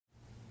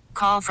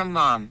Call from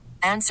mom.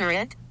 Answer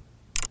it.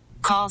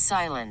 Call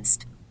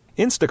silenced.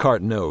 Instacart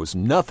knows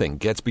nothing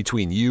gets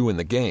between you and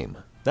the game.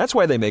 That's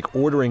why they make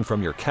ordering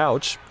from your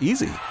couch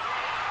easy.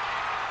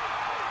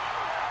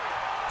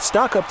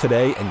 Stock up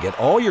today and get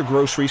all your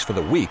groceries for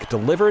the week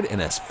delivered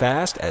in as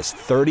fast as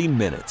 30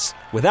 minutes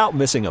without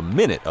missing a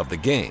minute of the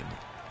game.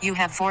 You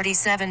have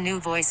 47 new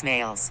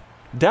voicemails.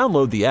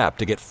 Download the app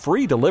to get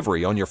free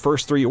delivery on your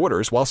first 3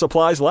 orders while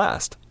supplies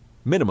last.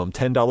 Minimum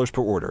 $10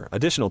 per order.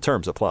 Additional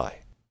terms apply.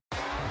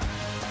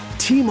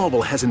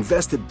 T-Mobile has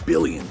invested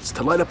billions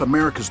to light up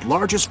America's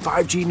largest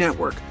 5G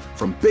network,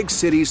 from big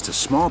cities to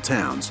small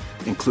towns,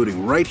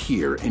 including right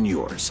here in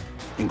yours.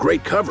 And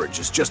great coverage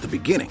is just the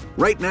beginning.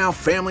 Right now,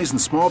 families and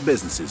small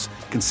businesses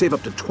can save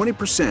up to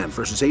 20%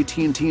 versus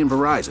AT&T and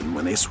Verizon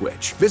when they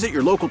switch. Visit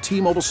your local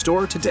T-Mobile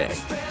store today.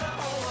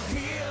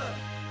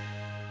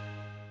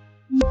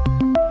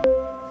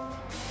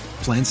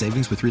 Plan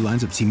savings with 3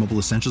 lines of T-Mobile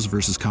Essentials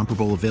versus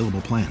comparable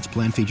available plans.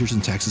 Plan features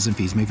and taxes and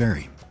fees may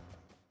vary.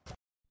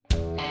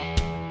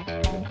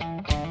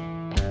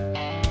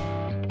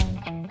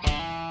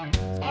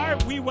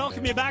 We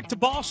welcome you back to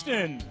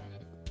Boston,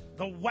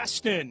 the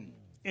Westin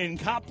in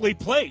Copley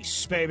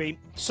Place, baby,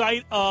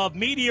 site of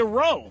Media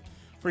Row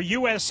for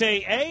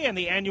USAA and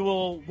the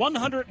annual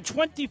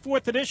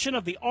 124th edition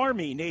of the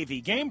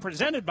Army-Navy game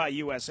presented by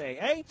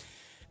USAA.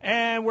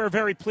 And we're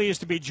very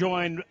pleased to be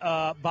joined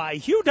by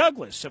Hugh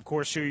Douglas, of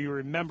course, who you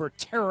remember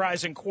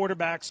terrorizing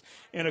quarterbacks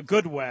in a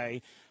good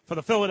way for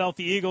the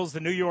Philadelphia Eagles, the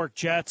New York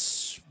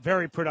Jets,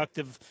 very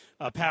productive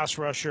pass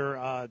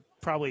rusher,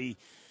 probably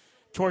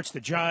torched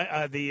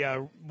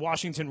the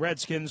Washington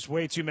Redskins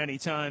way too many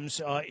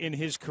times in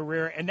his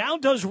career, and now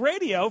does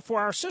radio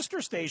for our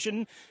sister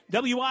station,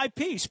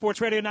 WIP, Sports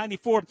Radio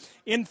 94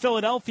 in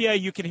Philadelphia.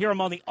 You can hear him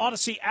on the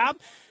Odyssey app,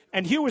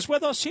 and Hugh is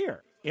with us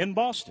here in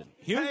Boston.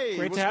 Hugh, hey,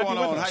 great what's to have going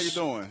you with on? us. How you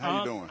doing? How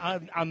you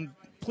doing? I'm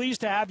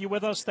pleased to have you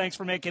with us. Thanks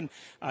for making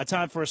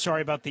time for us.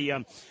 Sorry about the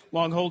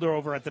long holder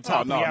over at the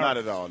top of the hour. Not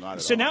at all. Not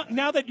at so all.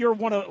 now that you're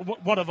one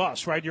of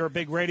us, right? You're a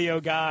big radio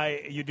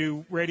guy. You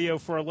do radio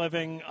for a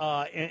living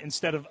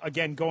instead of,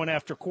 again, going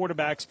after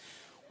quarterbacks.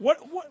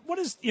 What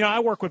is, I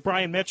work with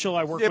Brian Mitchell.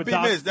 I work with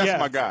Doc. That's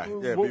my guy.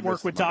 Yeah,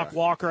 work with Doc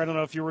Walker. I don't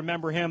know if you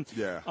remember him.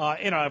 Yeah.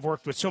 I've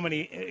worked with so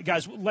many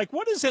guys. Like,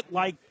 what is it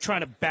like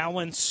trying to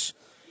balance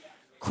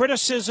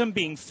criticism,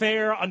 being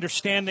fair,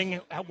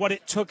 understanding what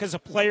it took as a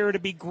player to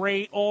be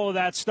great, all of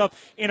that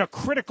stuff in a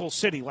critical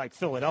city like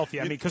Philadelphia?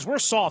 I mean, because we're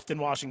soft in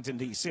Washington,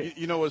 D.C.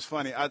 You know what's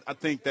funny? I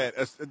think that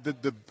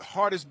the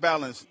hardest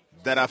balance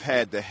that I've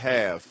had to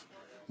have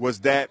was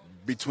that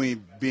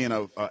between being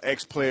an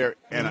ex-player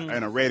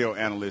and a radio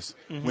analyst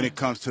when it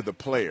comes to the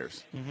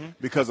players.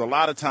 Because a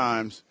lot of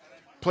times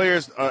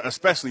players,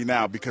 especially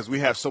now, because we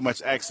have so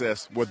much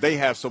access, they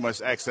have so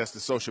much access to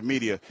social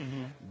media,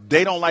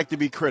 they don't like to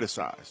be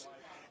criticized.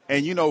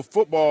 And,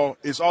 football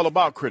is all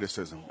about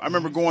criticism. I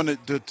remember going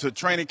to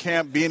training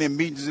camp, being in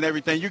meetings and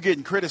everything. You're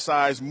getting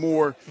criticized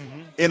more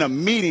in a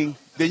meeting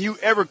than you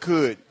ever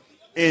could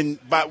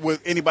by what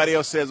anybody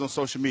else says on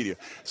social media.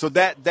 So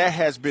that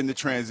has been the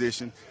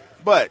transition.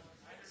 But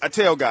I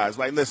tell guys,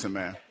 listen,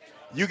 man,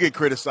 you get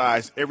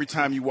criticized every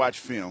time you watch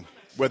film,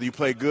 whether you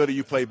play good or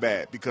you play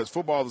bad, because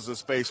football is a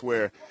space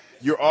where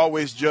you're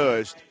always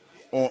judged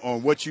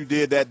on what you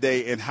did that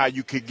day and how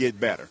you could get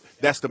better.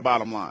 That's the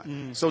bottom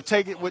line. So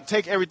take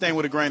everything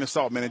with a grain of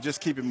salt, man, and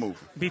just keep it moving.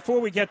 Before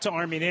we get to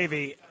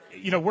Army-Navy,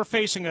 we're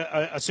facing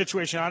a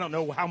situation. I don't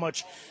know how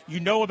much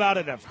you know about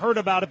it, I've heard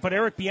about it, but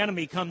Eric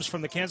Bieniemy comes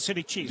from the Kansas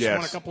City Chiefs,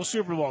 won a couple of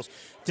Super Bowls,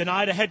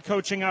 denied a head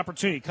coaching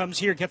opportunity, comes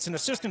here, gets an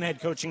assistant head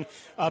coaching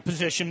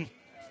position,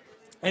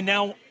 and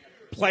now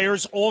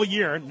players all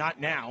year, not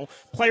now,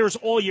 players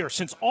all year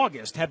since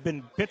August have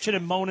been bitching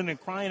and moaning and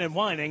crying and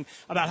whining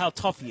about how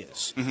tough he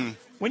is.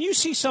 When you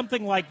see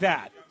something like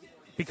that,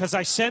 because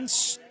I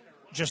sense,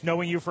 just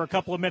knowing you for a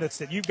couple of minutes,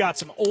 that you've got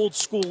some old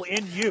school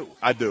in you.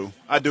 I do.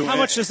 How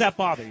much does that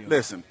bother you?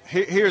 Listen,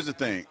 here's the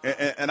thing,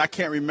 and I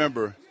can't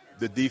remember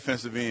the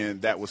defensive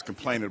end that was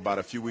complaining about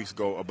a few weeks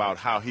ago about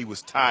how he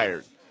was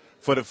tired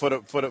for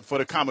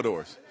the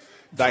Commodores,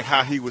 like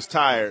how he was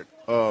tired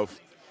of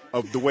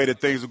the way that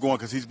things are going,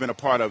 because he's been a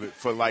part of it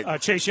for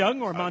Chase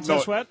Young or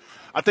Montez Sweat?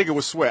 I think it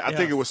was Sweat. I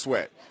think it was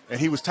Sweat. And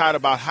he was tired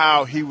about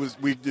how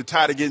we're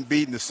tired of getting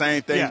beaten, the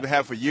same things we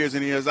have for years in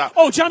and years out.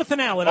 Oh,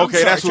 Jonathan Allen.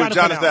 That's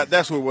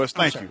what it was.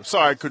 Thank you.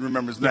 Sorry, I couldn't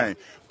remember his name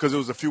because it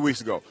was a few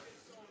weeks ago.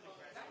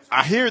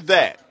 I hear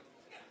that,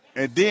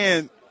 and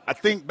then I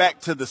think back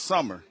to the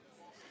summer,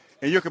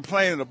 and you're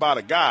complaining about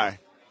a guy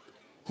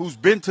who's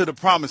been to the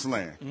promised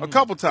land a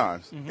couple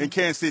times in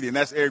Kansas City, and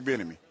that's Eric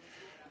Bieniemy,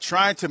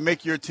 trying to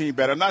make your team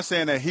better. I'm not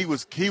saying that he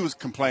was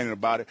complaining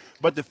about it,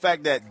 but the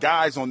fact that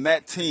guys on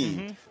that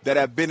team that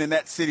have been in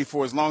that city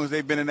for as long as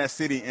they've been in that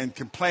city and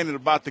complaining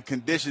about the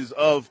conditions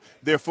of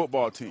their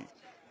football team,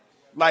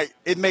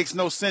 it makes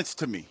no sense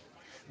to me.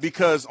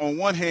 Because on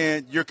one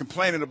hand, you're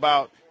complaining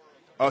about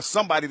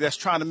somebody that's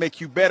trying to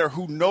make you better,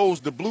 who knows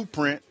the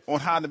blueprint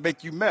on how to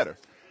make you better.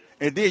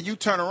 And then you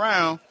turn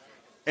around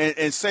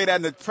and say that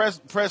in the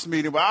press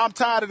meeting, well, I'm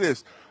tired of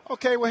this.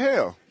 Okay, well,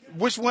 hell.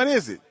 which one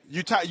is it?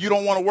 You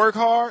don't want to work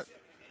hard,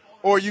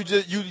 or you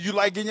just you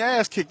like getting your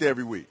ass kicked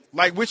every week?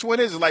 Like, which one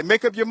is it? Like,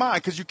 make up your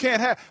mind, because you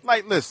can't have,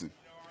 like, listen,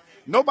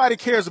 nobody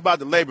cares about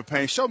the labor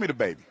pains. Show me the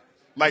baby.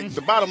 Like,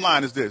 the bottom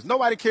line is this: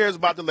 nobody cares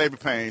about the labor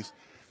pains.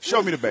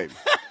 Show me the baby.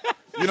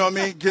 You know what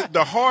I mean?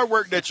 The hard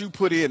work that you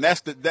put in,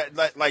 that's the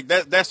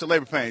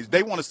labor pains.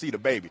 They want to see the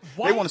baby.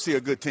 They want to see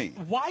a good team.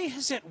 Why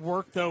has it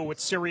worked though with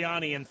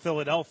Sirianni in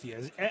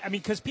Philadelphia? I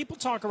mean, because people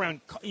toss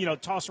around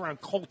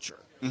culture.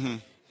 Mm-hmm.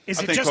 Is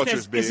I it think just culture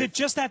is big. Is it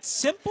just that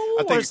simple?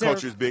 I think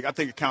culture is big. I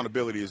think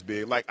accountability is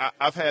big. Like,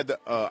 I've had the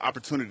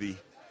opportunity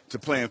to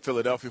play in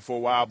Philadelphia for a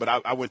while, but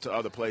I went to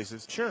other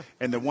places. Sure.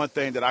 And the one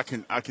thing that I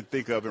can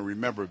think of and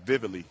remember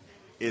vividly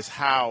is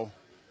how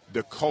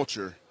the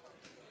culture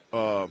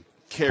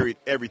carried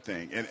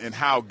everything, and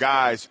how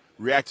guys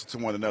reacted to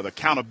one another.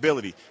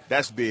 Accountability,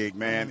 that's big,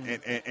 man,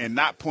 and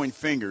not pointing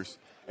fingers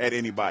at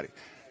anybody.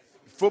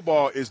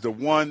 Football is the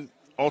one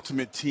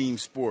ultimate team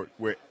sport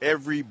where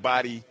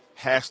everybody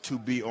has to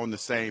be on the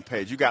same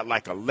page. You got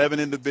like 11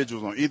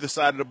 individuals on either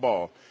side of the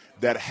ball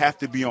that have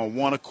to be on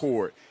one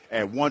accord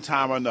at one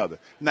time or another.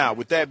 Now,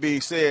 with that being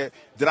said,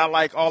 did I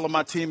like all of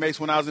my teammates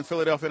when I was in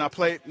Philadelphia and I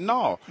played?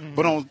 No.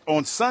 But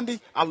on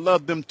Sunday, I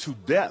loved them to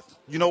death.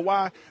 You know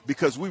why?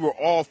 Because we were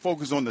all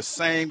focused on the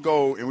same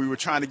goal, and we were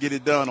trying to get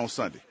it done on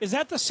Sunday. Is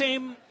that the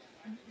same?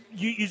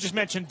 You just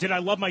mentioned, did I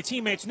love my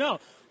teammates? No.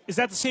 Is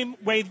that the same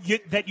way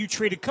that you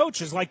treated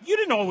coaches? Like, you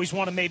didn't always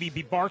want to maybe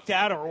be barked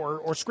at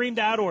or screamed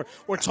at or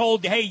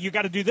told, hey, you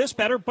got to do this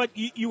better, but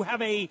you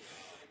have a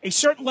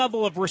certain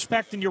level of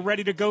respect and you're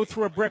ready to go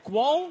through a brick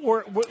wall?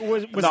 Or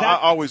was that? I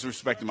always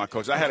respected my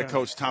coach. I had a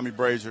coach, Tommy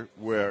Brazier,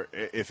 where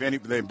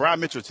Brian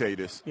Mitchell will tell you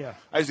this. Yeah.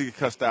 I used to get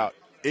cussed out.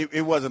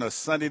 It wasn't a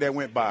Sunday that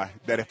went by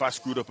that if I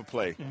screwed up a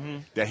play,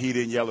 that he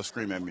didn't yell or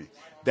scream at me.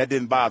 That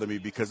didn't bother me,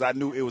 because I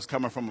knew it was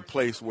coming from a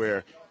place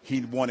where he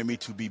wanted me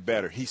to be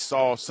better. He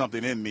saw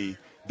something in me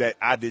that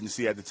I didn't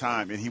see at the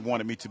time, and he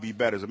wanted me to be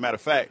better. As a matter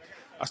of fact,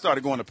 I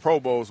started going to Pro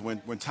Bowls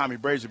when Tommy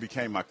Brazier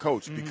became my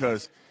coach,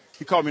 because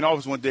he called me in the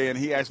office one day and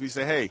he asked me, he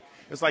said, hey,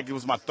 it's like it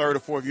was my third or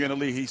fourth year in the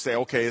league. He said,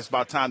 okay, it's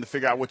about time to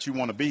figure out what you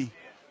want to be,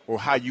 or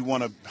how you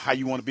want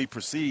to be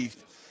perceived.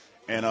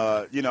 And,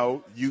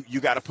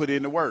 you got to put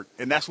in the work.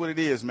 And that's what it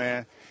is,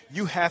 man.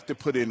 You have to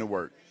put in the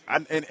work.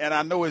 And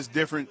I know it's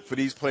different for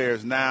these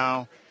players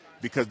now,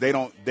 because they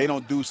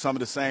don't do some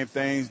of the same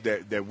things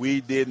that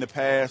we did in the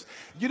past.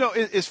 You know,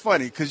 it's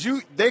funny, because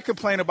they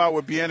complain about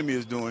what Bieniemy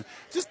is doing.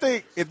 Just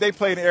think if they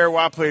played in the era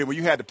where I played, where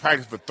you had to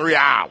practice for 3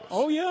 hours.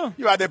 Oh, yeah.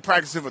 You out there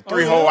practicing for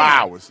three whole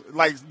hours.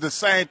 Like, the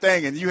same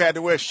thing, and you had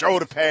to wear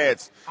shoulder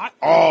pads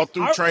all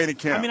through training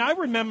camp. I mean, I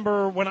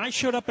remember when I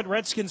showed up at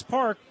Redskins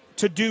Park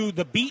to do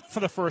the beat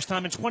for the first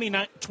time in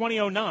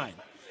 2009.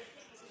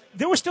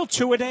 There were still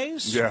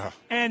 2-a-days. Yeah.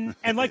 And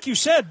like you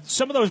said,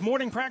 some of those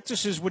morning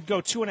practices would go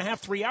 2.5,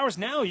 3 hours.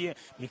 Now you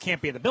can't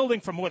be in the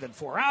building for more than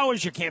 4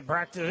 hours. You can't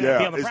practice, be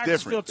on the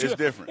practice field. It's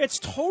different. It's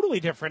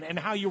totally different. And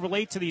how you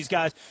relate to these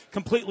guys,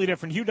 completely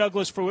different. Hugh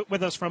Douglas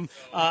with us from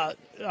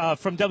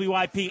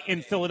WIP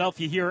in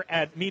Philadelphia here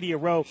at Media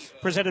Row,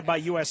 presented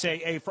by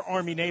USAA for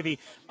Army Navy.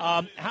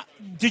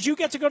 Did you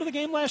get to go to the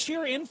game last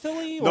year in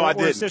Philly? No, I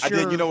didn't. I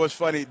did. You know what's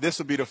funny? This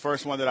will be the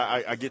first one that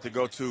I get to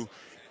go to.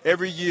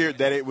 Every year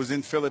that it was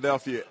in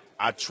Philadelphia,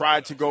 I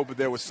tried to go, but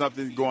there was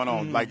something going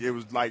on. Like, it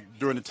was like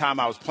during the time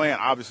I was playing,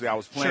 obviously I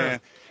was playing,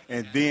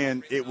 and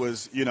then it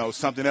was,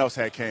 something else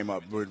had came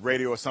up with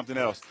radio or something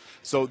else.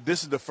 So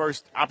this is the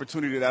first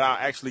opportunity that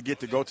I actually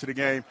get to go to the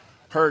game.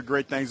 Heard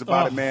great things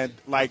about it, man.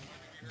 Like,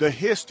 the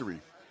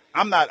history.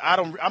 I'm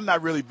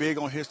not really big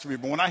on history,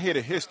 but when I hear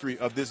the history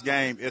of this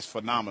game, it's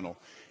phenomenal.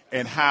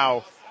 And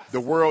how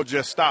the world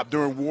just stopped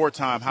during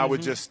wartime, how it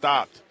just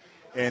stopped.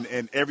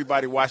 And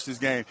everybody watched this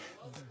game.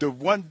 The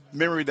one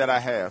memory that I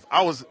have,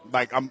 I was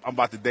like, I'm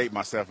about to date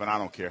myself, and I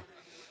don't care.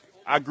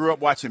 I grew up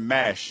watching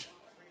MASH.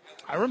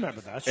 I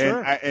remember that,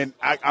 sure. And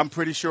I'm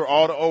pretty sure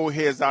all the old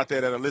heads out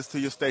there that are listening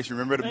to your station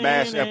remember the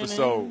MASH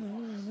episode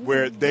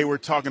where they were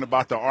talking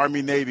about the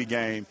Army-Navy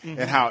game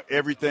and how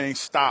everything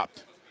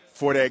stopped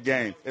for that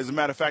game. As a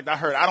matter of fact,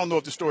 I don't know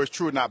if the story is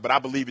true or not, but I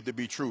believe it to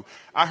be true.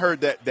 I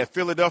heard that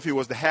Philadelphia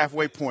was the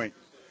halfway point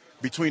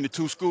between the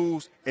two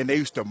schools, and they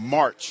used to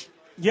march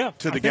to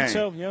the game. Think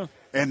so, yeah.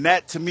 And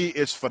that, to me,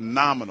 is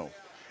phenomenal.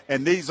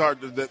 And these are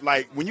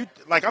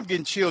I'm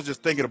getting chills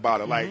just thinking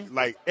about it.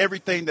 Like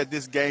everything that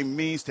this game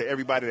means to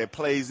everybody that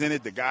plays in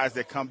it, the guys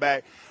that come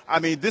back. I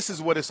mean, this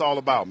is what it's all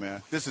about,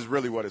 man. This is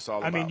really what it's all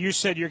about. I mean, you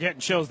said you're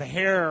getting chills. The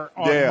hair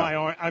on my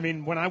arm. I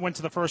mean, when I went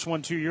to the first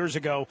one 2 years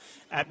ago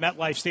at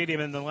MetLife Stadium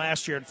and then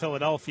last year in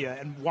Philadelphia,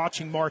 and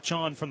watching March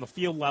On from the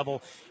field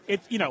level,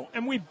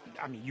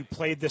 you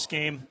played this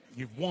game,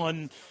 you've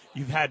won,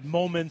 you've had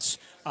moments.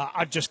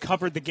 I've just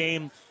covered the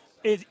game.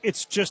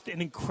 It's just an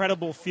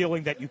incredible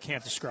feeling that you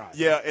can't describe.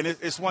 Yeah, and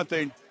it's one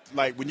thing,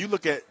 like, when you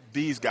look at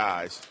these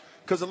guys,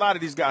 because a lot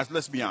of these guys,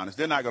 let's be honest,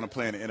 they're not going to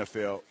play in the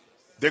NFL.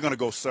 They're going to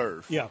go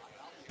serve. Yeah.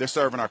 They're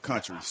serving our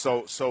country.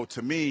 So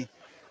to me,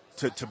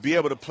 to be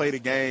able to play the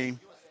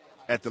game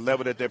at the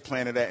level that they're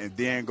playing it at and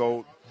then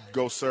go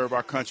go serve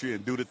our country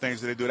and do the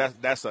things that they do,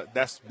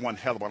 that's one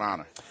hell of an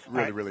honor. It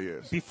really, really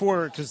is.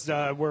 Before, because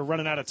we're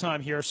running out of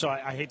time here, so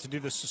I hate to do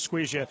this to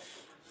squeeze you.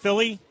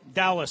 Philly,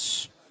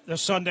 Dallas,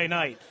 this Sunday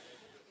night.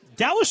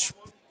 Dallas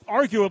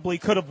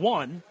arguably could have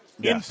won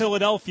in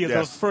Philadelphia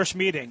the first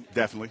meeting.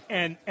 Definitely.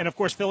 And of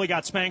course, Philly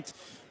got spanked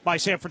by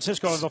San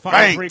Francisco in the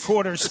final three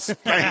quarters.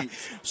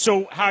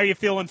 So how are you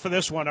feeling for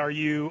this one?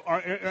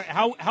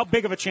 How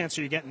big of a chance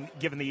are you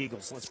giving the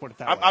Eagles? Let's put it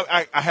that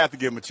way. I have to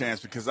give them a chance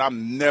because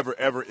I'm never,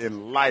 ever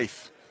in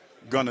life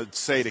going to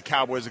say the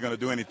Cowboys are going to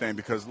do anything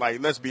because,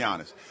 like, let's be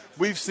honest.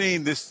 We've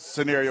seen this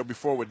scenario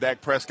before with Dak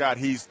Prescott.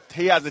 He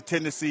has a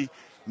tendency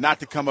not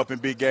to come up in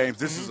big games.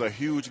 This is a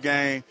huge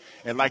game.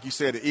 And like you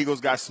said, the Eagles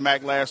got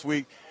smacked last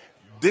week.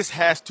 This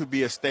has to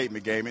be a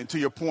statement game. And to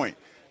your point,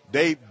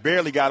 they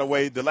barely got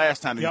away the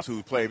last time these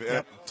two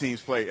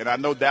teams played. And I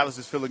know Dallas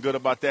is feeling good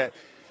about that.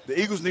 The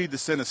Eagles need to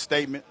send a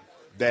statement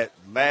that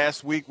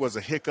last week was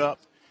a hiccup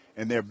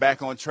and they're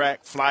back on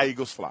track. Fly,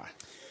 Eagles, fly.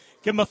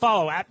 Give them a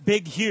follow at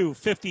Big Hugh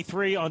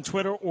 53 on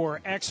Twitter or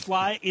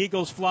XFly.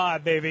 Eagles fly,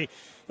 baby.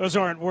 Those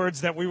aren't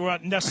words that we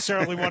wouldn't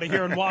necessarily want to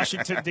hear in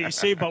Washington,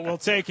 D.C., but we'll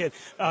take it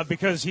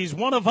because he's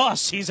one of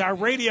us. He's our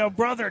radio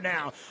brother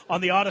now on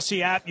the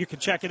Odyssey app. You can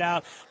check it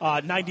out,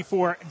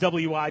 94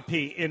 WIP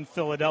in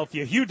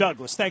Philadelphia. Hugh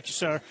Douglas, thank you,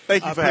 sir.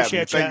 Thank you for having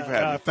me.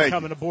 Appreciate you for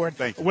coming aboard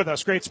with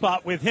us. Great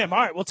spot with him. All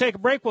right, we'll take a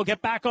break. We'll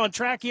get back on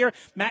track here.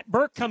 Matt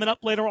Birk coming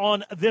up later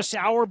on this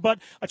hour, but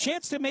a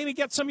chance to maybe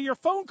get some of your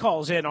phone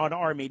calls in on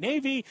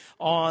Army-Navy,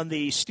 on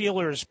the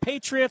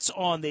Steelers-Patriots,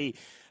 on the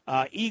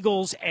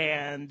Eagles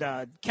and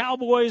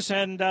Cowboys,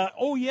 and,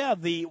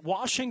 the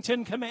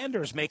Washington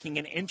Commanders making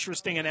an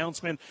interesting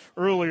announcement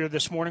earlier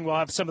this morning. We'll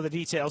have some of the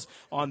details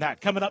on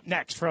that coming up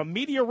next from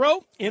Media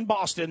Row in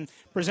Boston,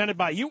 presented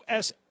by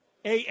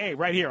USAA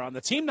right here on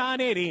the Team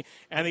 980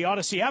 and the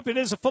Odyssey app. It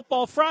is a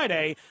Football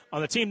Friday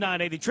on the Team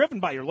 980,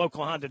 driven by your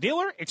local Honda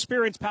dealer.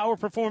 Experience power,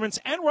 performance,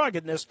 and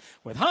ruggedness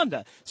with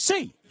Honda.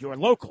 See your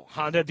local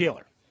Honda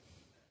dealer.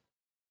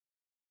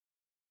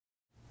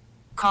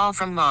 Call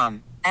from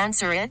mom.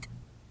 Answer it.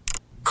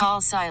 Call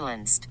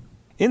silenced.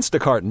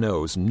 Instacart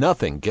knows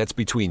nothing gets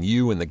between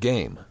you and the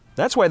game.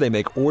 That's why they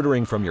make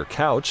ordering from your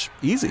couch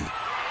easy.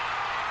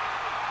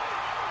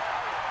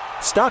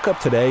 Stock up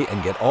today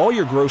and get all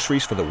your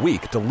groceries for the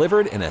week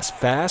delivered in as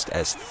fast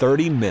as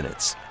 30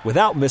 minutes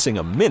without missing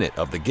a minute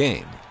of the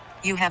game.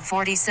 You have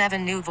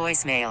 47 new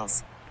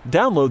voicemails.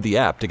 Download the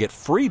app to get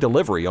free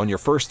delivery on your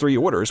first 3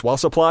 orders while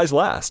supplies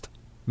last.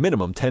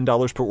 Minimum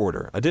 $10 per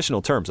order.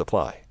 Additional terms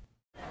apply.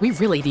 We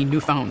really need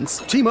new phones.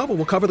 T-Mobile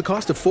will cover the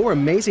cost of 4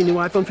 amazing new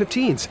iPhone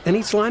 15s, and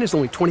each line is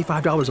only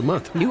 $25 a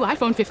month. New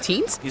iPhone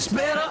 15s? It's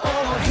better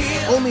over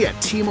here. Only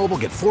at T-Mobile,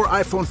 get 4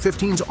 iPhone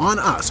 15s on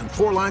us and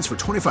 4 lines for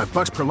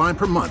 $25 per line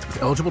per month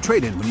with eligible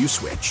trade-in when you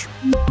switch.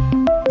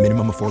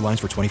 Minimum of 4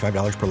 lines for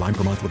 $25 per line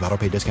per month with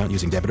autopay discount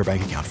using debit or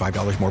bank account.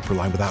 $5 more per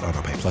line without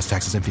autopay, plus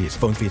taxes and fees.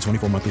 Phone fee at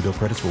 24 monthly bill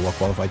credits for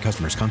well-qualified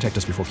customers. Contact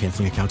us before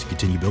canceling account to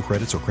continue bill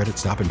credits or credit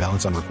stop and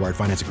balance on required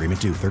finance agreement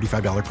due.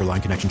 $35 per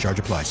line connection charge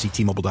applies. See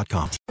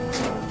T-Mobile.com.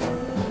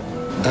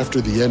 After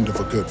the end of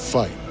a good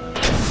fight,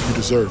 you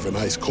deserve an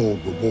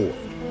ice-cold reward.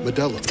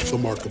 Modelo is the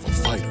mark of a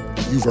fighter.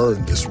 You've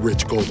earned this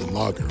rich golden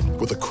lager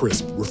with a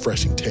crisp,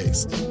 refreshing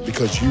taste.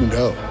 Because you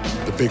know,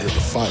 the bigger the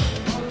fight,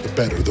 the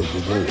better the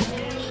reward.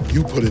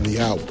 You put in the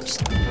hours,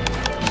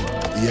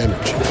 the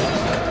energy,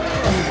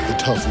 the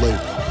tough labor.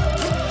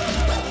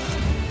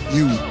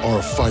 You are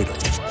a fighter,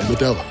 and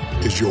Modelo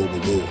is your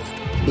reward.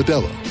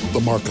 Modelo,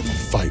 the mark of a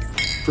fighter.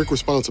 Drink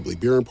responsibly.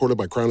 Beer imported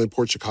by Crown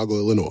Imports, Chicago,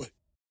 Illinois.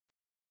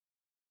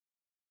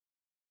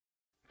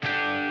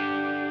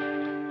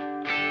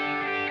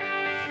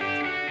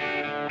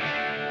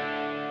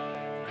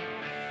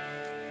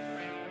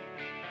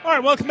 All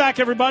right, welcome back,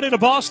 everybody, to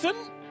Boston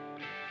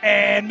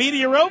and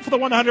Media Row for the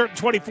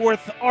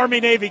 124th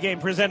Army-Navy game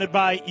presented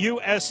by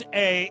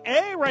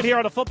USAA right here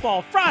on a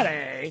Football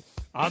Friday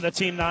on the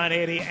Team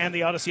 980 and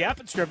the Odyssey app.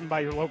 It's driven by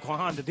your local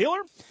Honda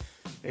dealer.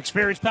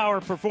 Experience power,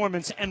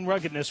 performance, and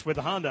ruggedness with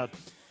Honda.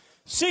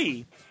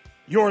 See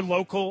your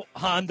local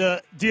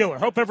Honda dealer.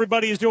 Hope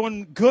everybody is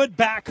doing good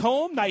back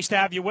home. Nice to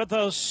have you with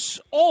us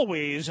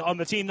always on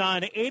the Team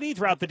 980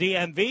 throughout the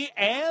DMV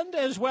and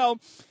as well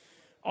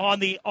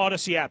on the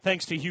Odyssey app.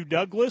 Thanks to Hugh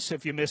Douglas.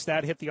 If you missed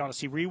that, hit the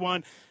Odyssey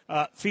Rewind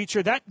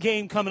feature. That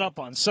game coming up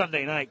on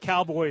Sunday night,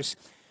 Cowboys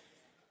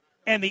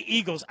and the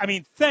Eagles. I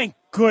mean, thank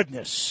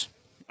goodness.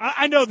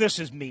 I know this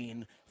is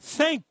mean.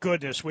 Thank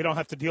goodness we don't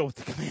have to deal with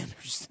the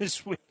Commanders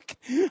this week.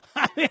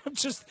 I mean, I'm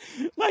just,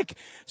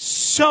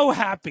 so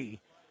happy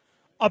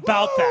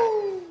about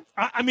that.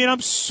 I mean,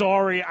 I'm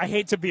sorry. I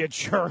hate to be a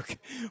jerk,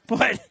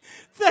 but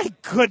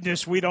thank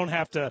goodness we don't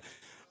have to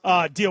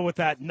deal with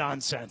that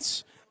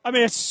nonsense. I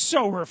mean, it's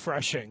so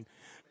refreshing.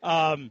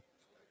 I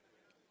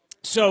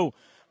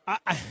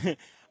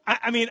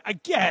mean,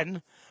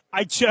 again,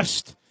 I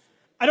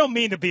don't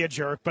mean to be a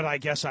jerk, but I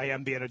guess I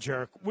am being a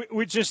jerk.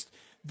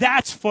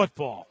 That's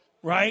football,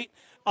 right?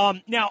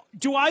 Now,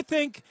 do I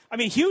think,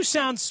 Hugh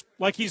sounds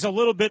like he's a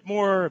little bit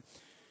more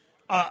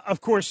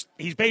Of course,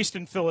 he's based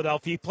in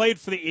Philadelphia. He played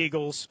for the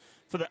Eagles.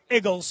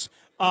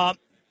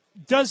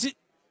 Does it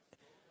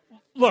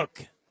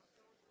look?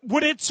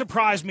 Would it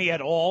surprise me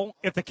at all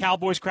if the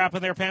Cowboys crap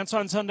in their pants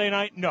on Sunday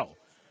night? No.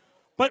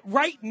 But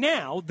right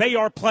now, they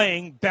are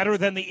playing better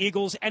than the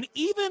Eagles, and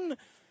even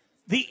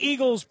the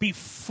Eagles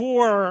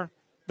before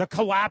the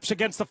collapse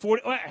against the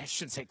 40. I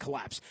shouldn't say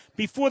collapse.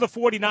 Before the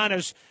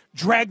 49ers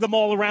dragged them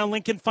all around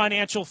Lincoln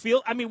Financial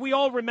Field. I mean, we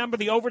all remember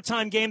the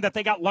overtime game that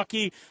they got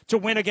lucky to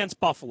win against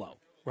Buffalo,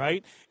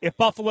 right? If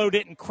Buffalo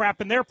didn't crap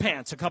in their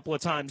pants a couple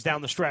of times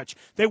down the stretch,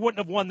 they wouldn't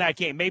have won that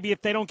game. Maybe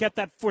if they don't get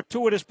that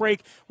fortuitous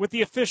break with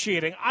the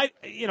officiating. I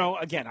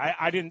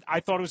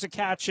thought it was a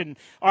catch, or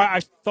I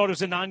thought it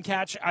was a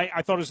non-catch.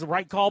 I thought it was the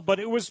right call, but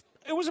it was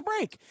a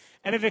break.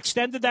 And it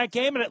extended that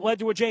game, and it led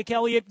to a Jake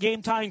Elliott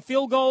game-tying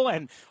field goal,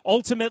 and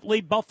ultimately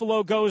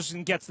Buffalo goes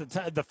and gets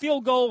the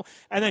field goal,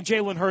 and then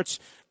Jalen Hurts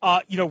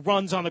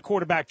runs on the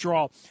quarterback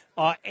draw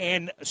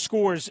and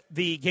scores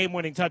the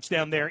game-winning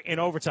touchdown there in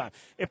overtime.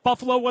 If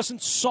Buffalo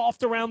wasn't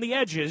soft around the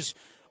edges,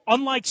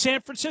 unlike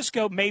San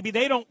Francisco, maybe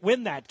they don't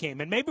win that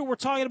game. And maybe we're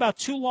talking about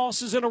 2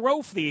 losses in a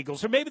row for the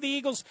Eagles. Or maybe the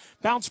Eagles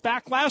bounced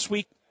back last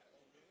week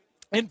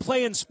and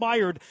play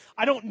inspired,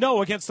 I don't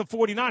know, against the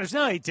 49ers.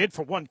 Now, they did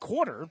for one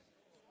quarter,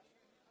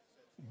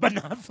 but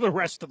not for the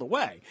rest of the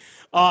way.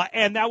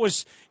 And that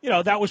was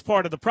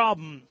part of the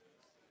problem,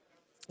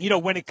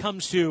 when it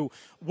comes to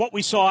what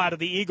we saw out of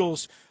the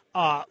Eagles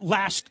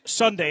last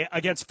Sunday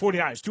against the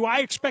 49ers. Do I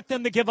expect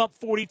them to give up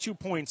 42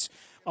 points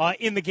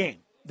in the game?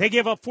 They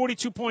gave up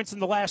 42 points in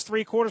the last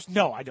 3 quarters?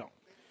 No, I don't.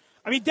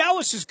 I mean,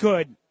 Dallas is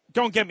good.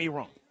 Don't get me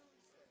wrong.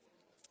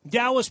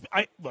 Dallas,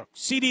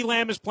 CeeDee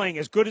Lamb is playing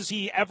as good as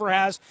he ever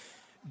has.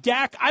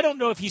 Dak, I don't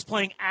know if he's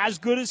playing as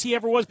good as he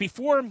ever was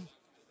before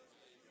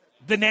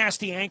the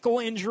nasty ankle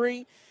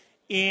injury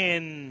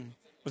in,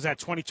 was that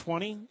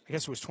 2020? I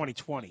guess it was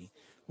 2020.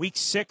 Week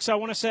 6, I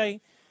want to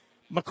say.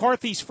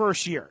 McCarthy's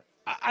first year.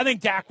 I think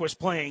Dak was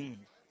playing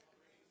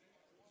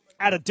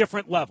at a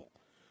different level.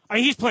 I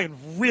mean, he's playing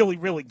really,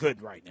 really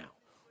good right now.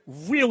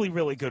 Really,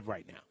 really good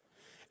right now.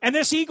 And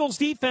this Eagles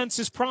defense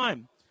is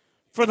prime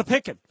for the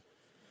picking.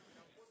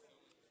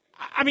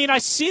 I mean, I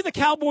see the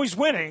Cowboys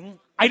winning.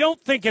 I don't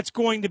think it's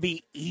going to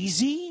be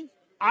easy.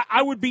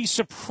 I would be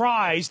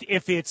surprised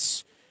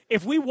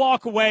if we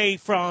walk away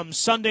from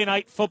Sunday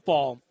Night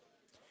Football,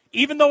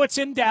 even though it's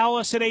in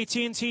Dallas at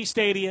AT&T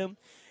Stadium,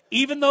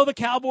 even though the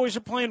Cowboys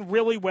are playing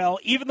really well,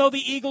 even though the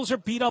Eagles are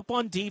beat up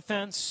on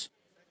defense,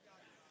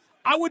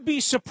 I would be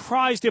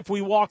surprised if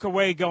we walk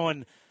away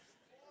going,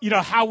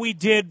 how we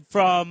did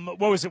from,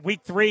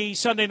 week 3,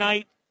 Sunday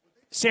night,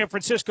 San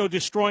Francisco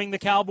destroying the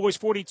Cowboys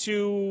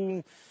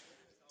 42-12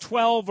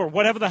 or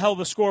whatever the hell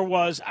the score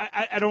was.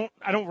 I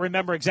don't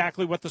remember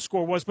exactly what the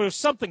score was, but it was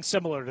something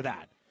similar to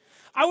that.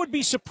 I would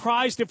be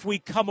surprised if we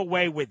come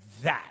away with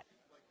that.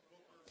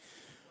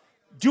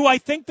 Do I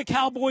think the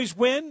Cowboys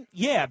win?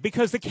 Yeah,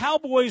 because the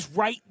Cowboys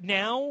right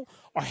now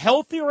are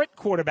healthier at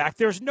quarterback.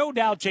 There's no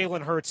doubt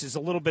Jalen Hurts is a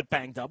little bit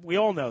banged up. We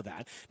all know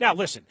that. Now,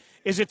 listen,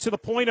 is it to the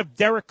point of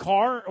Derek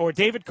Carr or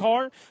David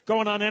Carr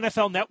going on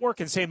NFL Network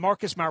and saying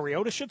Marcus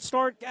Mariota should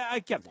start?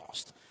 Get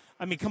lost.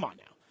 I mean, come on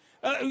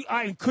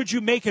now. Could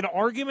you make an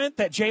argument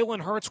that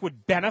Jalen Hurts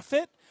would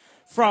benefit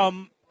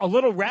from a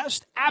little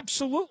rest?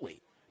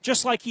 Absolutely.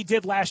 Just like he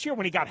did last year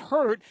when he got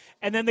hurt,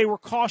 and then they were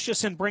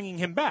cautious in bringing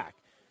him back.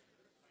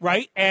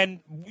 Right?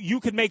 And you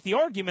could make the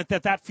argument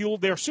that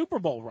fueled their Super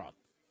Bowl run.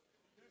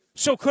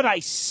 So could I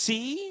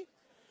see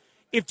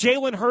if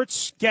Jalen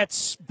Hurts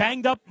gets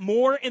banged up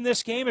more in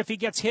this game, if he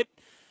gets hit,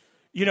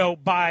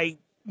 by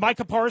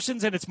Micah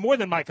Parsons, and it's more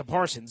than Micah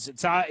Parsons.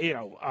 It's,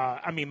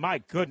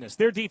 my goodness,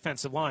 their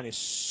defensive line is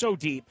so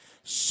deep,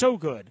 so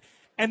good.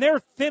 And they're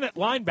thin at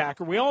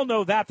linebacker. We all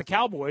know that. The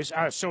Cowboys,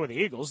 so are the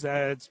Eagles.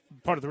 That's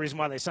part of the reason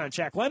why they signed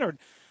Shaq Leonard.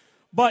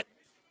 But,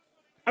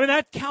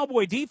 that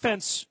Cowboy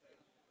defense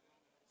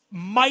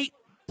might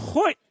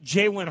put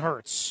Jalen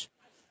Hurts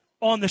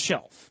on the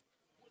shelf.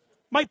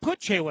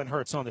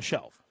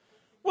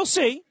 We'll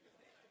see.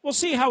 We'll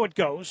see how it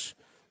goes.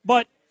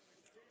 But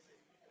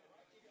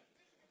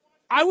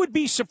I would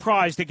be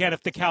surprised, again,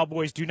 if the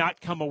Cowboys do not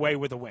come away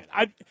with a win.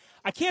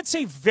 I can't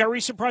say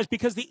very surprised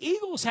because the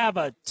Eagles have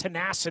a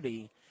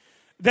tenacity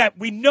that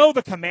we know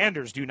the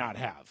Commanders do not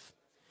have.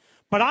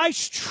 But I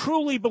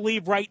truly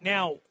believe right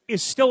now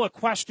is still a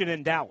question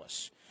in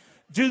Dallas.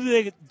 Do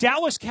the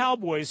Dallas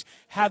Cowboys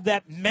have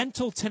that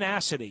mental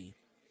tenacity?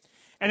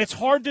 And it's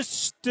hard to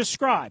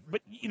describe,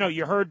 but,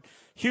 you heard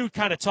Hugh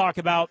kind of talk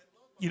about,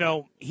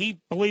 he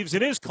believes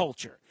it is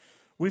culture.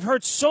 We've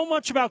heard so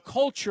much about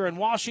culture in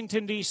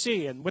Washington,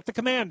 D.C. and with the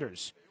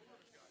Commanders.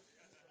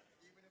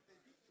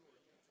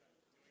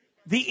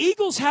 The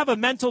Eagles have a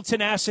mental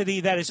tenacity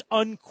that is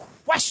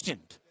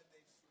unquestioned.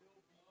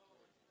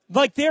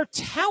 Like their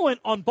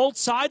talent on both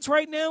sides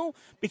right now,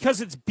 because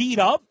it's beat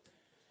up,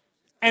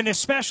 and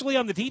especially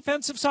on the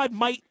defensive side,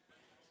 might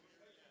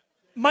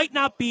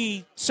not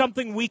be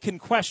something we can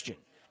question.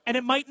 And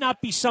it might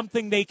not be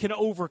something they can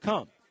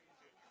overcome.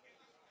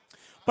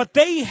 But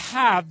they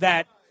have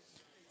that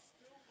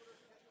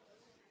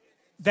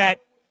that,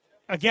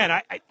 again,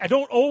 I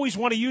don't always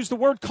want to use the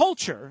word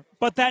culture,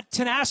 but that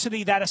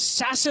tenacity, that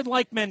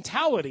assassin-like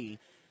mentality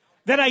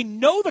that I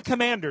know the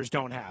Commanders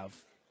don't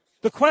have.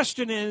 The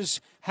question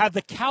is, have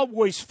the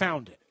Cowboys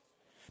found it?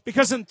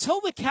 Because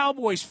until the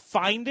Cowboys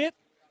find it,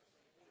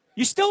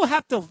 you still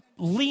have to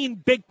lean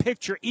big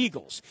picture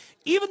Eagles.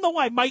 Even though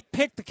I might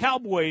pick the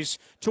Cowboys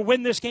to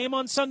win this game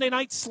on Sunday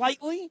night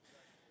slightly,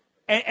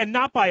 and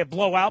not by a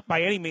blowout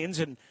by any means.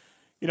 And,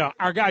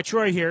 our guy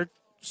Troy here,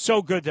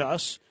 so good to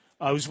us.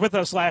 Was with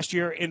us last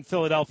year in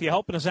Philadelphia,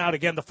 helping us out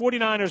again. The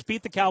 49ers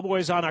beat the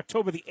Cowboys on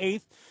October the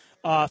 8th,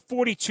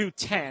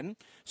 42-10.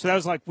 So that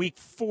was like week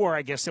 4,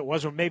 I guess it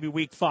was, or maybe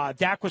week 5.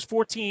 Dak was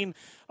 14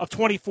 of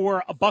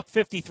 24,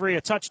 $153,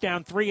 a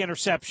touchdown, 3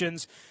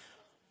 interceptions.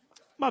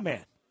 My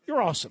man,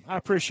 you're awesome. I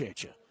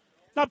appreciate you.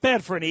 Not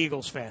bad for an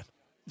Eagles fan.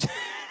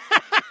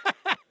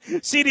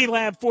 CeeDee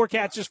Lamb, 4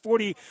 catches,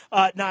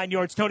 49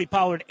 yards. Tony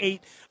Pollard,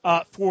 8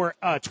 for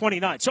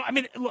 29. So,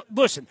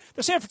 listen,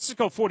 the San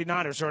Francisco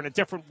 49ers are in a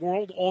different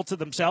world all to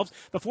themselves.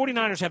 The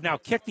 49ers have now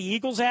kicked the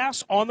Eagles'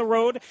 ass on the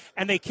road,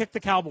 and they kicked the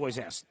Cowboys'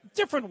 ass.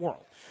 Different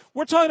world.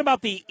 We're talking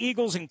about the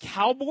Eagles and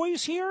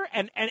Cowboys here,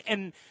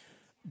 and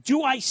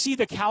do I see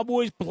the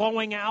Cowboys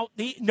blowing out?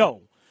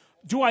 No.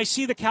 Do I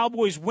see the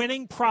Cowboys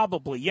winning?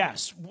 Probably,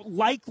 yes.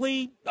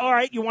 Likely, all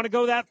right, you want to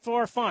go that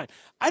far? Fine.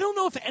 I don't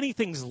know if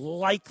anything's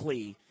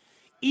likely,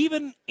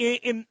 even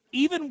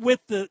with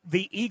the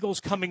Eagles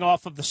coming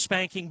off of the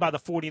spanking by the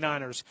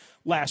 49ers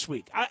last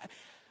week.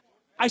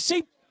 I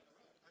say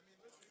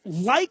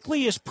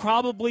likely is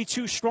probably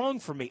too strong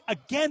for me.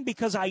 Again,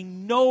 because I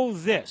know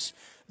this.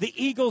 The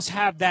Eagles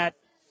have that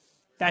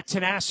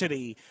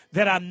tenacity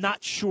that I'm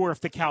not sure if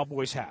the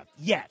Cowboys have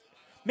yet.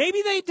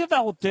 Maybe they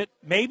developed it.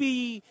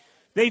 Maybe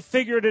they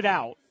figured it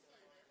out.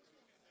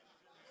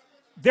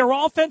 Their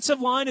offensive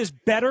line is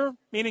better,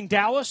 meaning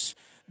Dallas,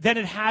 than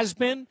it has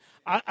been.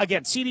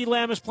 Again, CeeDee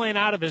Lamb is playing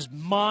out of his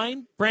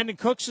mind. Brandon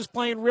Cooks is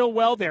playing real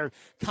well. Their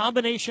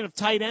combination of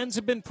tight ends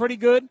have been pretty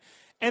good.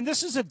 And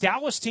this is a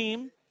Dallas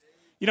team,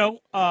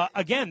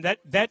 again,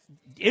 that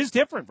is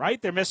different,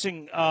 right? They're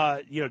missing,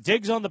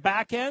 Diggs on the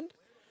back end.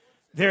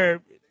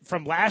 They're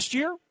from last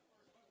year,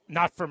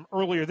 not from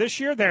earlier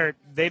this year.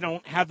 They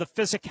don't have the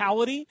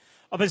physicality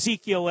of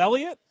Ezekiel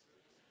Elliott.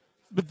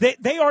 But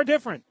they are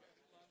different.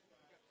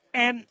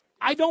 And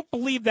I don't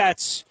believe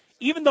that's,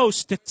 even though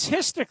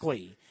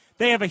statistically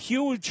they have a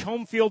huge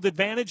home field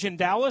advantage in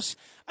Dallas,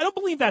 I don't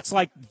believe that's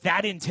like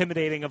that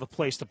intimidating of a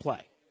place to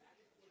play.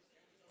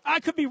 I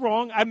could be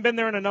wrong. I haven't been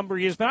there in a number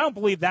of years, but I don't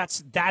believe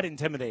that's that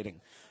intimidating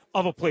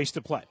of a place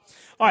to play.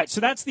 All right, so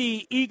that's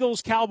the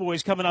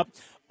Eagles-Cowboys coming up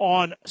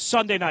on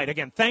Sunday night.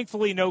 Again,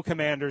 thankfully, no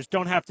Commanders.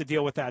 Don't have to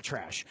deal with that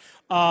trash.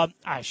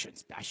 I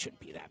shouldn't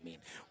be that mean.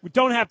 We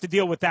don't have to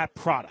deal with that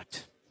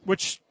product,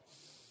 which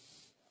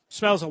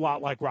smells a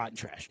lot like rotten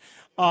trash.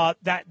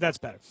 That's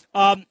better.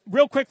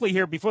 Real quickly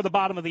here, before the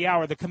bottom of the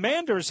hour, the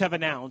Commanders have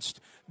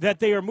announced that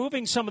they are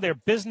moving some of their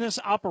business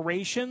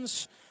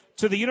operations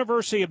to the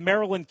University of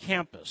Maryland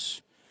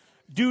campus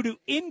due to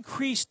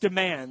increased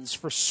demands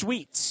for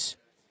suites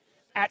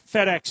at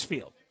FedEx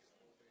Field.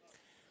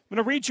 I'm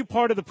going to read you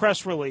part of the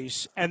press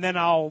release, and then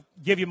I'll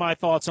give you my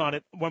thoughts on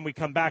it when we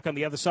come back. On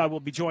the other side,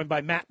 we'll be joined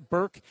by Matt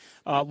Birk,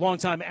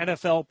 longtime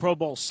NFL Pro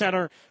Bowl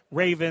center,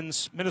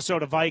 Ravens,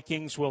 Minnesota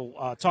Vikings.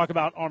 We'll talk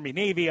about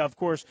Army-Navy, of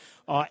course,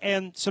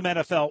 and some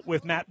NFL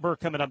with Matt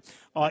Birk coming up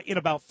in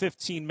about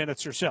 15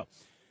 minutes or so.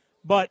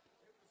 But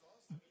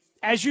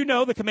as you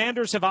know, the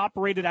Commanders have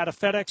operated out of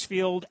FedEx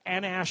Field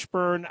and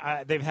Ashburn.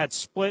 They've had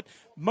split.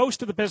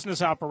 Most of the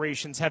business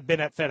operations have been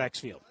at FedEx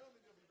Field.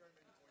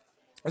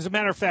 As a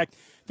matter of fact,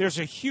 there's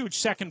a huge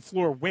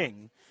second-floor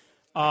wing,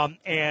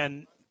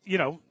 and,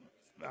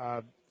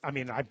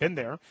 I've been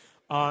there,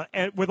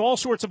 and with all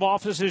sorts of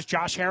offices.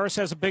 Josh Harris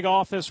has a big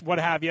office, what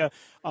have you,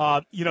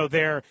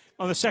 they're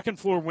on the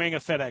second-floor wing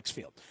of FedEx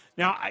Field.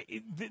 Now,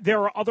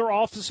 there are other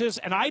offices,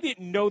 and I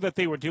didn't know that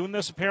they were doing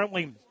this.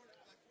 Apparently,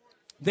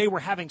 they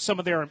were having some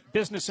of their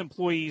business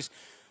employees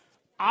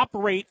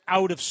operate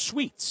out of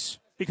suites,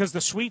 because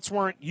the suites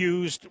weren't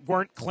used,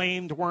 weren't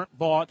claimed, weren't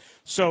bought,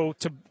 so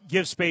to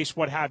give space,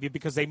 what have you,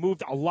 because they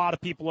moved a lot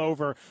of people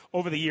over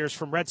the years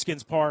from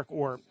Redskins Park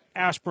or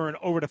Ashburn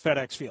over to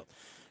FedEx Field.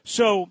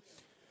 So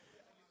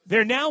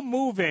they're now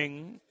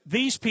moving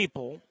these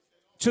people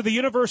to the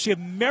University of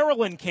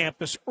Maryland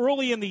campus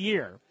early in the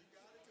year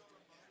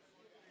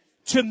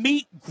to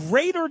meet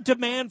greater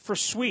demand for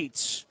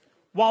suites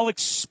while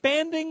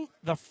expanding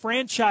the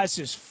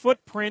franchise's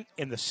footprint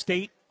in the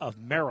state of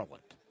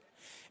Maryland.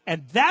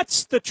 And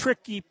that's the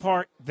tricky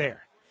part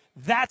there.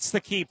 That's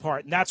the key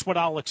part, and that's what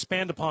I'll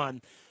expand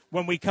upon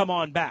when we come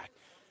on back.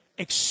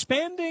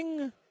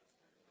 Expanding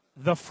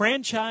the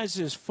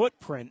franchise's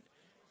footprint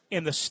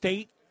in the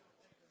state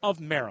of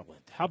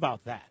Maryland. How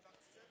about that?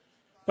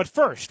 But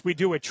first, we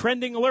do a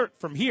trending alert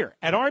from here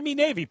at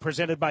Army-Navy,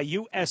 presented by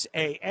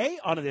USAA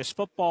on this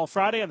Football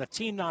Friday on the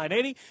Team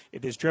 980.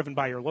 It is driven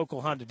by your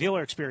local Honda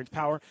dealer. Experience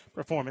power,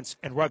 performance,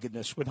 and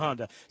ruggedness with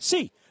Honda.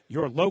 See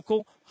your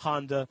local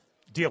Honda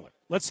dealer.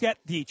 Let's get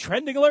the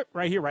trending alert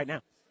right here, right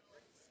now.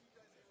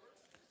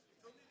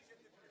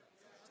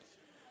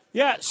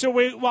 Yeah, so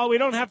while we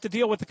don't have to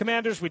deal with the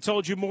Commanders, we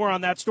told you more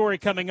on that story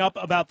coming up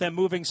about them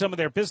moving some of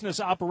their business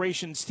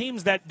operations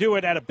teams that do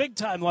it at a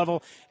big-time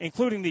level,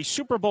 including the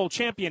Super Bowl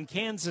champion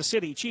Kansas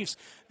City Chiefs.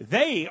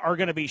 They are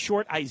going to be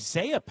short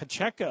Isaiah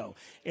Pacheco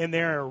in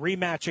their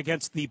rematch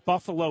against the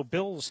Buffalo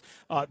Bills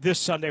this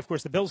Sunday. Of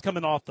course, the Bills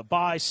coming off the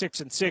bye,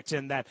 6-6,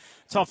 and that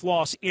tough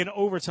loss in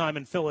overtime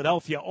in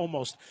Philadelphia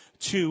almost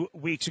 2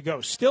 weeks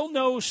ago. Still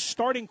no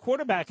starting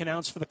quarterback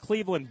announced for the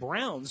Cleveland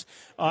Browns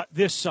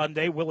this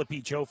Sunday. Will it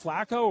be Joe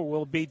Flacco or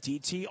will it be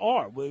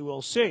DTR? We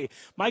will see.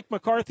 Mike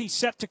McCarthy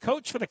set to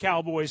coach for the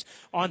Cowboys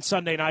on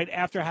Sunday night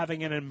after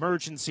having an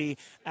emergency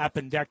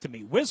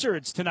appendectomy.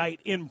 Wizards tonight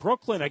in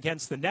Brooklyn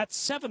against the Nets,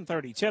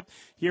 7:30 tip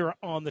here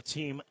on the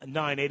Team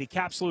 980.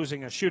 Caps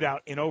losing a shootout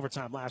in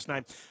overtime last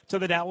night to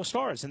the Dallas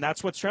Stars, and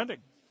that's what's trending.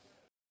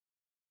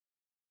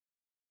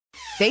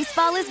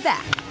 Baseball is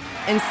back,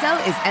 and so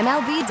is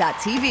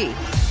MLB.tv.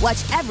 Watch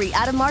every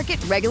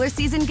out-of-market regular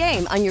season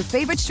game on your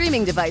favorite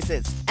streaming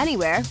devices,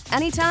 anywhere,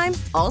 anytime,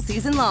 all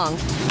season long.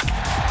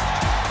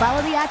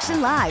 Follow the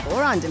action live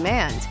or on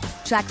demand.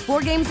 Track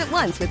 4 games at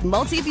once with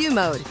multi-view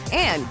mode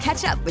and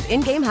catch up with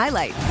in-game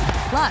highlights.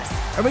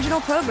 Plus,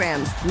 original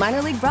programs,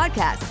 minor league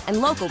broadcasts,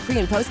 and local pre-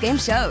 and post-game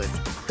shows.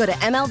 Go to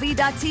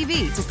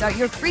MLB.tv to start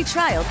your free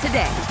trial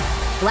today.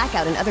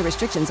 Blackout and other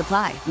restrictions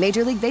apply.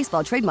 Major League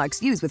Baseball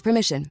trademarks used with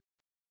permission.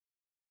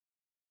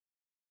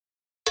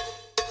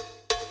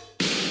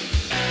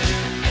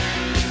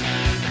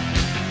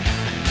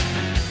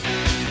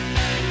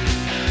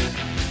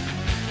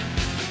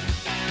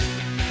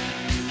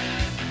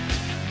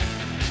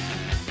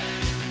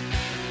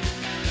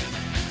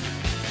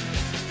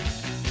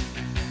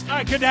 All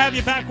right, good to have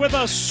you back with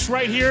us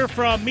right here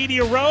from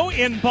Media Row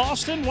in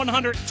Boston.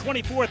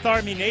 124th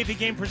Army-Navy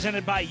game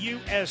presented by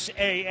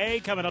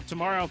USAA coming up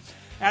tomorrow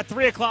at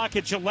 3 o'clock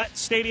at Gillette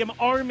Stadium.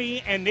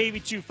 Army and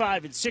Navy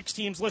 2-5 and 6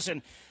 teams.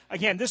 Listen,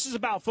 again, this is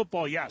about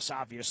football, yes,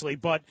 obviously,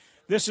 but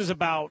this is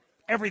about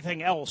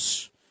everything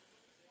else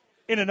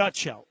in a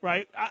nutshell,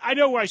 right? I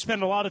know where I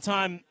spent a lot of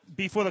time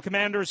before the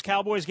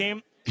Commanders-Cowboys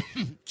game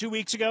 2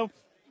 weeks ago,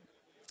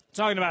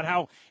 talking about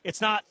how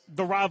it's not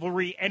the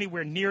rivalry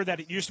anywhere near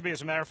that it used to be.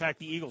 As a matter of fact,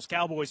 the Eagles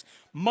Cowboys,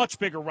 much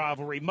bigger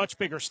rivalry, much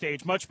bigger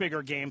stage, much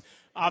bigger game.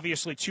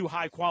 Obviously, 2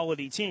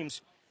 high-quality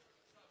teams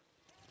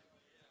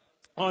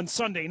on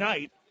Sunday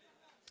night,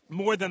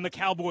 more than the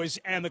Cowboys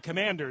and the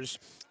Commanders.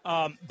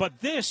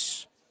 But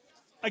this,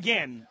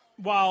 again,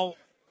 while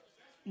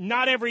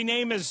not every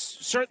name is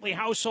certainly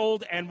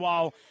household, and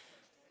while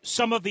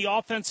some of the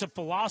offensive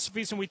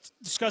philosophies, and we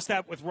discussed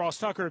that with Ross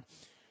Tucker,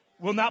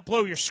 will not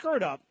blow your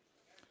skirt up,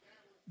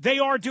 they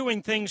are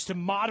doing things to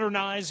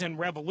modernize and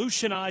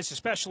revolutionize,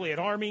 especially at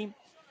Army,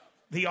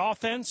 the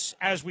offense,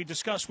 as we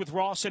discussed with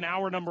Ross in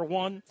hour number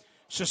 1.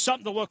 So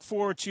something to look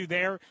forward to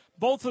there.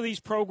 Both of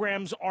these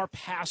programs are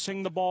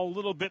passing the ball a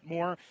little bit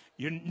more.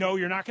 You know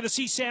you're not going to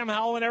see Sam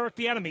Howell and Eric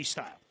Bieniemy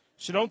style.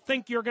 So don't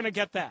think you're going to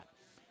get that.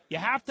 You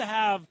have to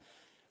have,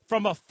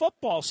 from a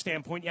football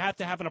standpoint, you have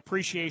to have an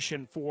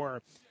appreciation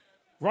for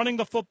running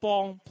the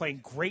football, playing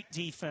great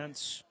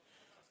defense,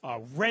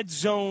 red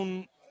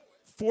zone,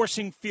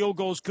 forcing field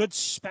goals, good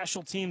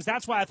special teams.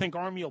 That's why I think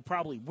Army will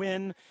probably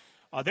win.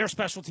 Their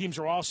special teams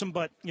are awesome,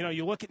 but, you know,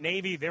 you look at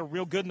Navy, they're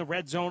real good in the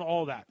red zone,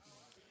 all of that.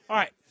 All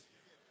right.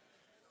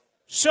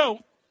 So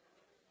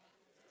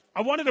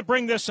I wanted to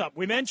bring this up.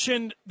 We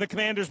mentioned the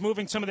Commanders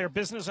moving some of their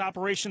business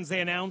operations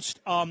they announced.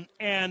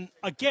 And,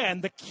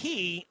 again, the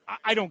key,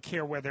 I don't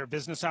care where their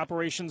business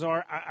operations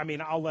are. I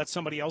mean, I'll let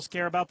somebody else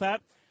care about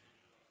that.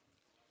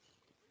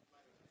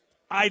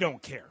 I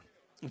don't care,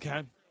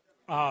 okay?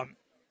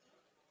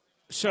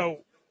 So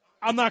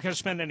I'm not going to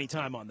spend any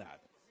time on that.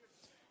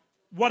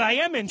 What I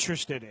am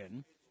interested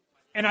in,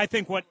 and I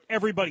think what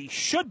everybody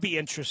should be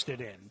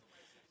interested in,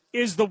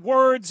 is the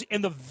words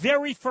in the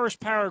very first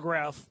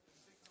paragraph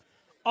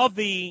of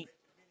the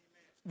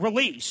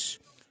release,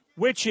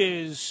 which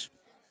is,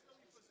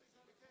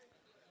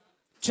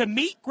 to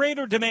meet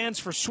greater demands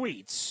for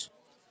suites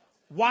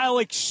while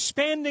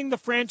expanding the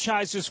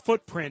franchise's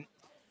footprint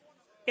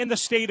in the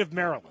state of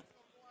Maryland.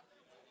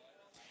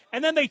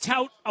 And then they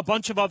tout a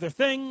bunch of other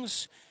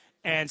things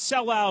and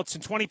sellouts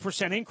and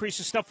 20%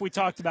 increases, stuff we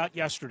talked about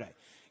yesterday.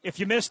 If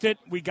you missed it,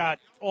 we got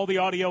all the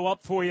audio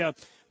up for you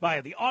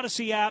via the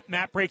Odyssey app.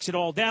 Matt breaks it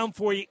all down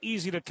for you,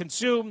 easy to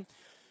consume.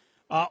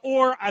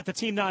 Or at the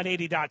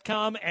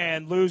team980.com,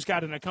 and Lou's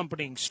got an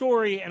accompanying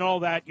story and all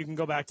that. You can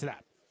go back to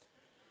that.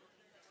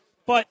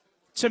 But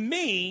to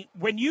me,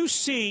 when you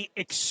see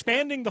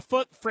expanding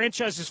the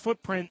franchise's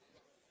footprint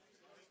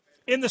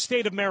in the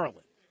state of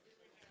Maryland,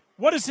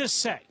 what does this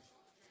say?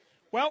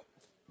 Well,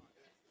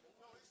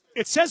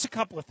 it says a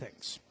couple of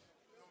things.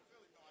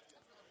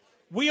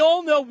 We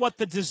all know what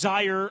the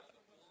desire,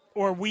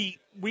 or we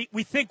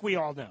think we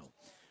all know,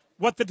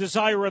 what the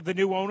desire of the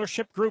new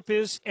ownership group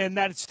is, and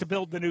that it's to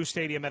build the new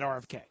stadium at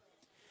RFK.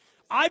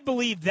 I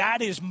believe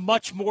that is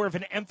much more of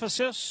an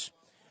emphasis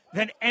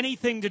than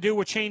anything to do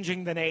with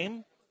changing the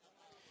name.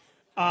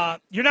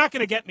 You're not going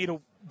to get me to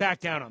back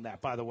down on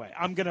that, by the way.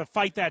 I'm going to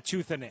fight that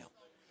tooth and nail.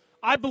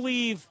 I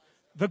believe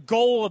the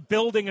goal of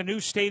building a new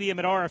stadium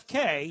at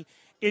RFK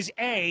is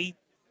A,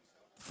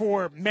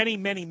 for many,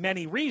 many,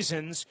 many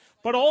reasons,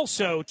 but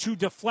also to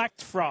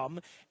deflect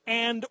from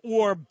and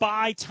or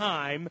buy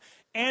time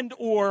and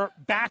or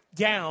back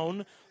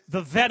down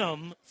the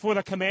venom for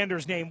the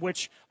Commander's name,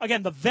 which,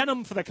 again, the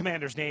venom for the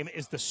Commander's name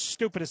is the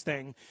stupidest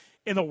thing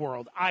in the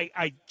world.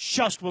 I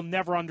just will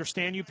never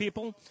understand you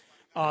people.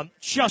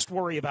 Just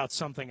worry about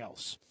something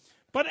else.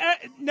 But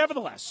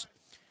nevertheless,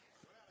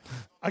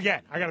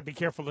 again, I got to be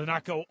careful to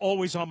not go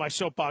always on my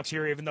soapbox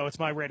here, even though it's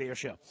my radio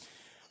show.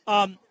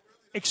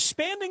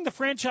 Expanding the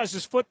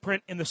franchise's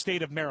footprint in the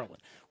state of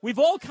Maryland. We've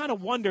all kind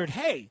of wondered,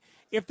 hey,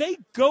 if they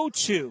go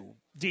to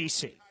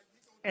D.C.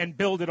 and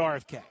build at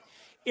RFK,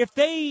 if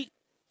they,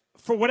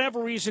 for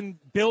whatever reason,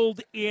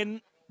 build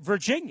in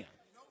Virginia,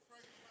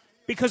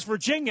 because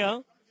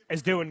Virginia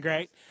is doing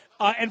great,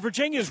 and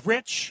Virginia is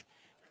rich,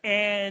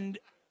 and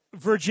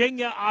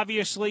Virginia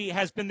obviously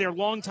has been their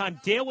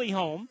longtime daily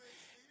home,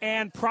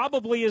 and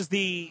probably is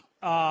the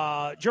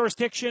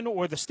jurisdiction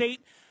or the state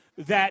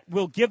that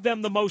will give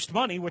them the most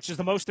money, which is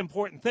the most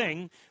important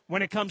thing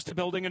when it comes to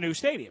building a new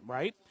stadium,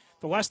 right?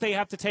 The less they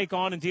have to take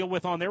on and deal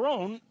with on their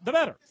own, the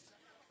better.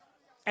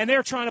 And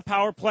they're trying to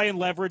power play and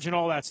leverage and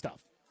all that stuff.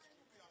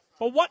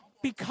 But what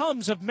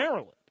becomes of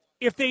Maryland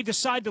if they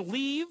decide to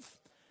leave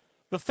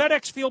the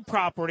FedEx Field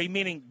property,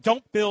 meaning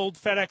don't build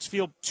FedEx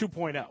Field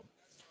 2.0?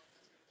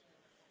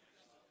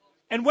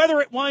 And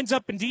whether it winds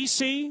up in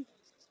D.C.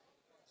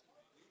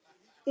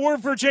 or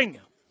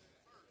Virginia,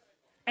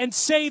 and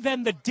say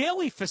then the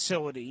daily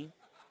facility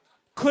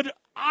could,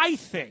 I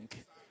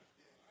think,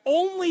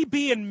 only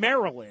be in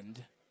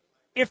Maryland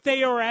if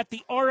they are at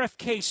the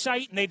RFK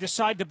site and they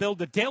decide to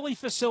build a daily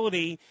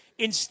facility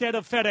instead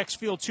of FedEx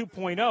Field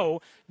 2.0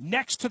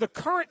 next to the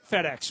current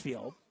FedEx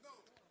Field,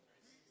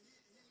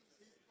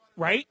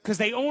 right? Because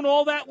they own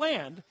all that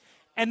land,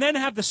 and then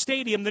have the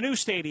stadium, the new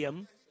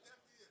stadium,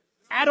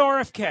 at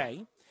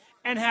RFK,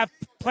 and have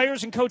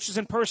players and coaches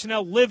and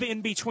personnel live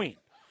in between.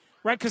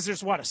 Right, because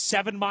there's, a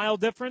 7-mile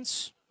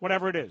difference?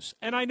 Whatever it is.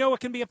 And I know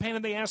it can be a pain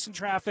in the ass in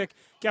traffic.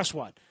 Guess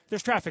what?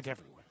 There's traffic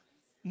everywhere.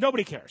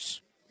 Nobody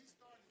cares.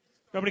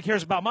 Nobody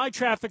cares about my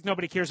traffic.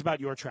 Nobody cares about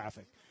your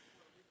traffic.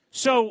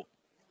 So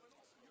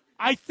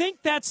I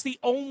think that's the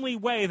only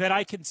way that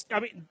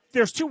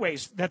there's two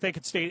ways that they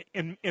could stay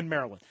in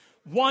Maryland.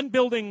 One,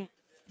 building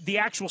the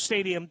actual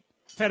stadium,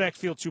 FedEx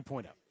Field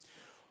 2.0.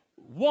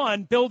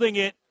 One, building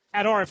it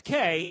at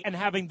RFK and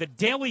having the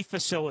daily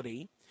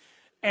facility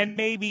and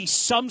maybe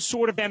some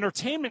sort of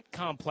entertainment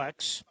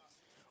complex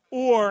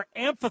or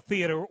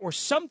amphitheater or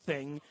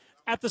something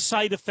at the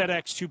site of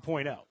FedEx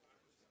 2.0.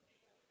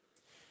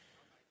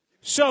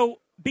 So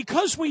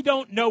because we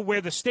don't know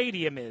where the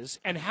stadium is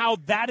and how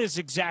that is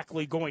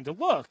exactly going to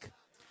look,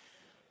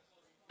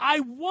 I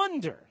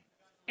wonder,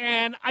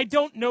 and I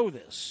don't know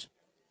this,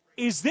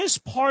 is this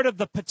part of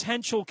the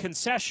potential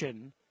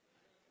concession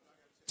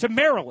to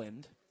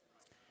Maryland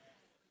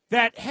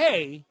that,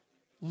 hey,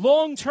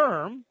 long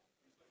term,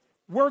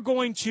 we're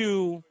going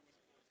to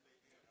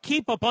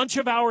keep a bunch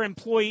of our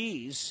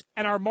employees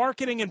and our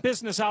marketing and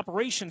business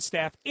operations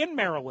staff in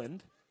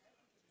Maryland,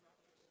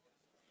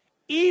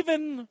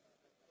 even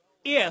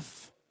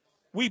if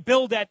we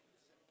build at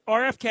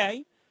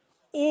RFK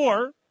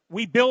or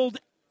we build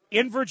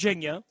in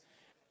Virginia,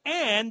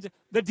 and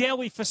the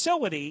daily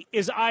facility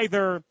is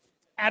either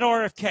at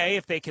RFK,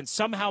 if they can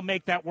somehow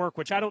make that work,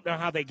 which I don't know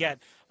how they get,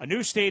 a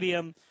new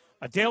stadium,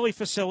 a daily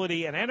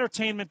facility, an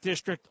entertainment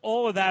district,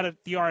 all of that at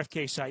the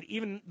RFK site,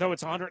 even though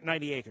it's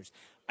 190 acres.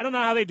 I don't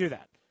know how they do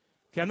that.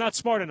 Okay, I'm not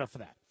smart enough for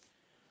that.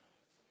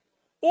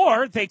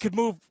 Or they could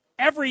move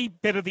every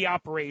bit of the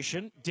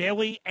operation,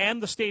 daily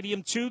and the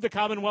stadium, to the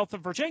Commonwealth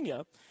of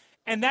Virginia,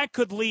 and that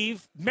could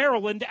leave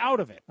Maryland out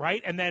of it,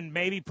 right? And then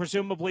maybe,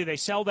 presumably, they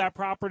sell that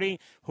property.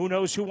 Who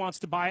knows who wants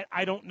to buy it?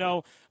 I don't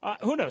know.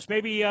 Who knows?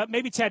 Maybe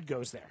Ted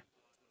goes there.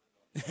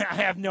 I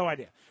have no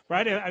idea,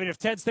 right? I mean, if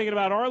Ted's thinking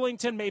about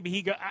Arlington, maybe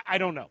he go. I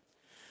don't know.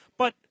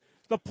 But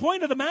the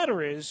point of the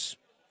matter is,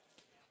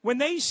 when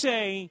they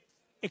say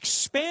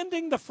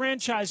expanding the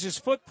franchise's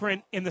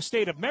footprint in the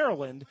state of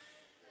Maryland,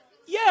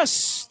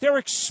 yes, they're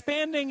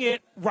expanding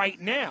it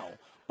right now.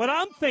 But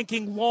I'm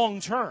thinking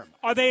long term.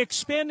 Are they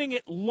expanding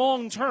it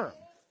long term?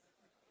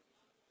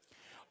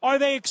 Are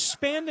they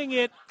expanding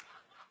it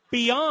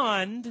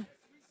beyond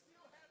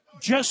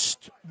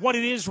just what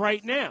it is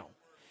right now?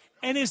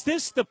 And is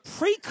this the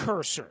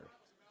precursor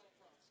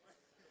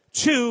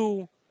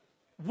to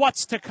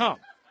what's to come?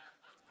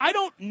 I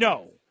don't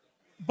know.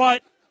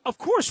 But, of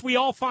course, we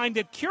all find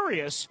it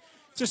curious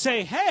to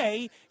say,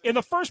 hey, in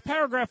the first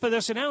paragraph of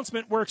this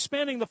announcement, we're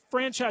expanding the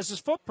franchise's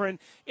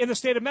footprint in the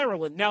state of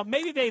Maryland. Now,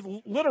 maybe they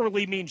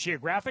literally mean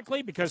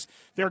geographically because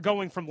they're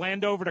going from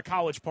Landover to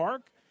College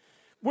Park,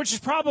 which is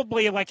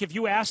probably like if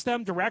you ask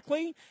them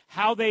directly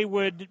how they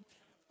would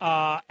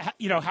operate,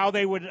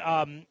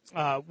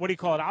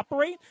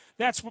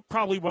 that's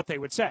probably what they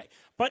would say.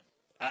 But,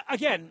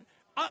 again,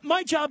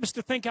 my job is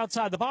to think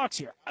outside the box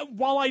here.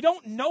 While I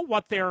don't know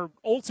what their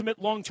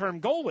ultimate long-term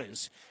goal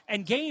is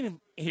and gain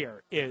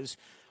here is,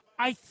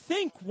 I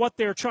think what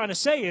they're trying to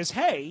say is,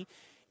 hey,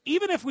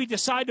 even if we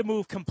decide to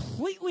move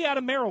completely out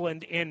of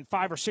Maryland in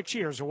 5 or 6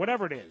 years or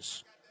whatever it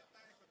is,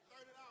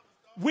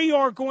 we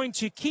are going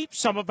to keep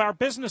some of our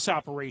business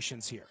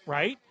operations here,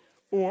 right?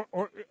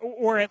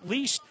 Or at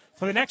least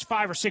for the next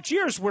 5 or 6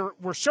 years,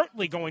 we're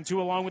certainly going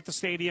to, along with the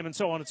stadium and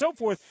so on and so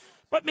forth,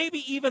 but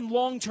maybe even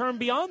long-term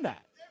beyond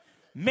that.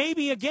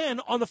 Maybe,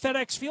 again, on the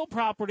FedEx Field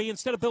property,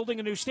 instead of building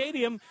a new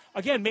stadium,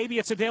 again, maybe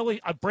it's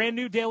a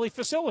brand-new daily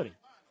facility.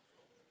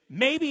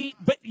 Maybe,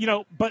 but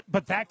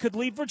that could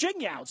leave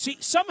Virginia out. See,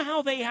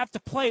 somehow they have to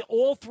play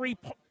all three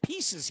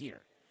pieces here.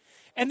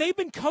 And they've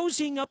been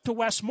cozying up to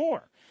Wes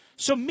Moore.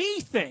 So me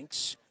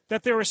thinks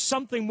that there is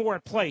something more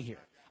at play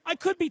here. I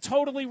could be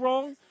totally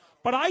wrong,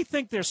 but I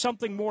think there's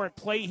something more at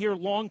play here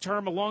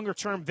long-term, a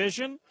longer-term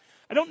vision.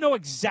 I don't know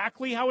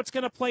exactly how it's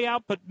going to play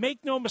out, but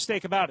make no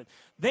mistake about it.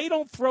 They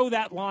don't throw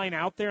that line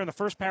out there in the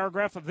first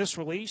paragraph of this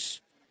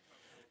release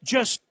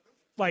just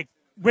like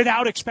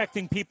without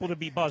expecting people to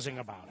be buzzing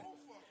about it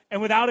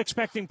and without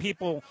expecting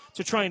people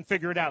to try and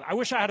figure it out. I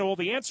wish I had all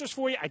the answers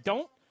for you. I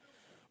don't.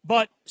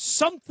 But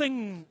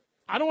something,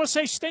 I don't want to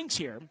say stinks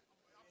here,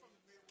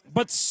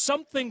 but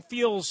something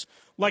feels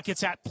like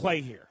it's at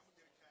play here.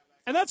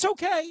 And that's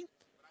okay.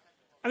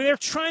 I mean, they're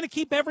trying to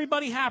keep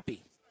everybody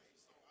happy.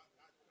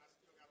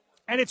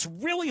 And it's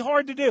really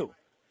hard to do.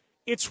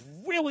 It's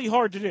really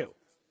hard to do.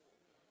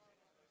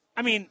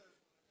 I mean,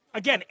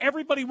 again,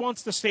 everybody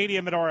wants the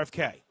stadium at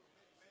RFK.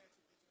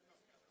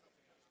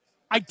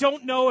 I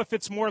don't know if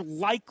it's more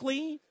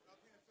likely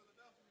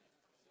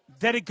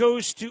that it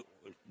goes to,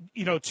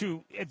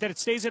 that it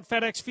stays at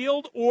FedEx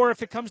Field, or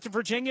if it comes to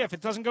Virginia, if it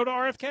doesn't go to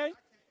RFK.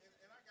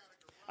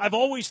 I've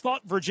always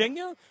thought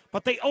Virginia,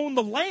 but they own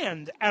the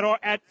land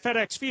at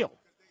FedEx Field.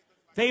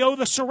 They own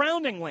the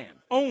surrounding land.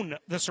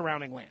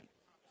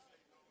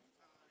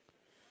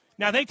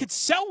 Now, they could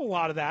sell a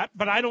lot of that,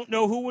 but I don't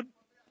know who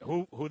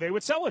they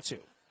would sell it to,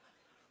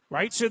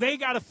 right? So they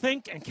got to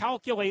think and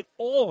calculate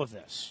all of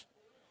this.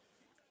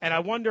 And I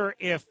wonder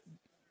if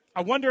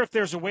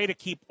there's a way to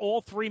keep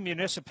all three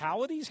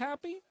municipalities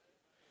happy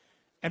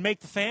and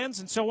make the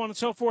fans and so on and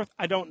so forth.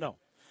 I don't know.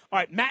 All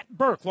right, Matt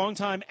Birk,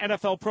 longtime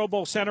NFL Pro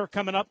Bowl center,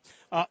 coming up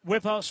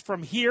with us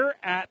from here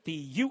at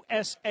the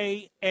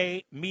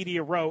USAA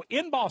Media Row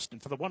in Boston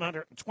for the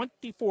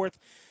 124th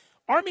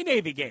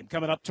Army-Navy game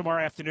coming up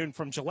tomorrow afternoon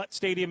from Gillette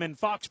Stadium in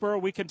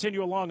Foxborough. We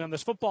continue along on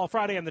this Football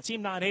Friday on the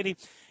Team 980.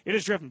 It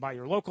is driven by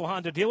your local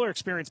Honda dealer.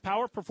 Experience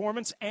power,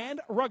 performance,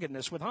 and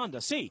ruggedness with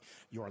Honda. See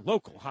your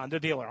local Honda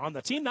dealer on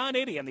the Team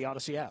 980 and the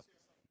Odyssey app.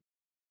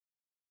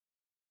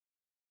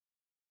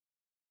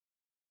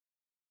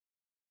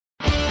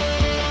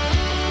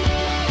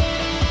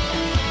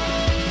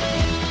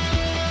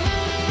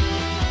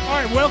 All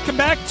right, welcome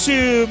back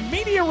to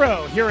Media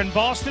Row here in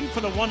Boston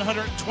for the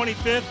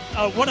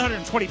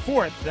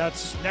 124th.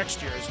 That's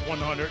next year's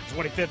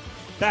 125th.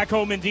 Back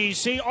home in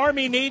D.C.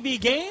 Army-Navy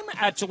game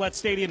at Gillette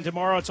Stadium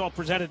tomorrow. It's all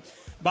presented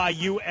by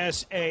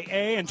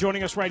USAA. And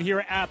joining us right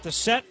here at the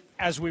set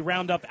as we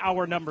round up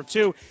hour number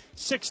 2,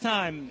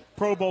 6-time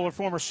Pro Bowler,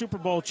 former Super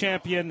Bowl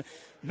champion,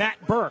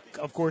 Matt Birk.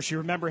 Of course, you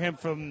remember him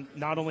from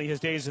not only his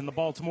days in the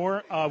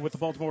Baltimore with the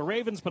Baltimore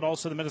Ravens, but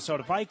also the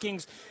Minnesota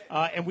Vikings.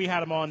 And we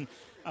had him on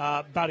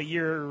about a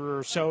year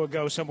or so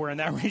ago, somewhere in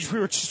that range. We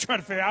were just trying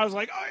to figure out. I was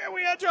like, oh, yeah,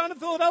 we had John in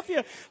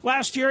Philadelphia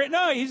last year.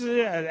 No, he's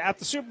at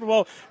the Super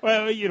Bowl.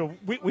 Well,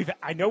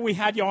 I know we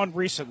had you on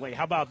recently.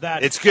 How about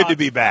that? It's good to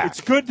be back.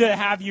 It's good to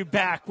have you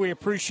back. We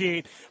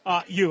appreciate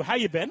you. How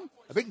you been?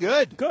 I've been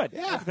good. Good.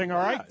 Yeah. Everything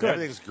all right? Good.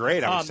 Everything's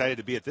great. I'm excited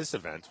to be at this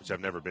event, which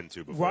I've never been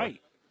to before.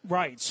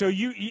 Right. So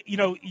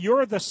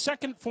you're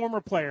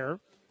the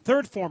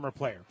third former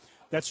player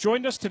that's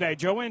joined us today.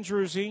 Joe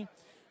Andruzzi,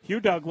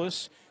 Hugh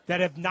Douglas, that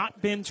have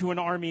not been to an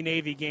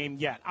Army-Navy game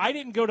yet. I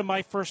didn't go to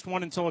my first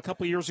one until a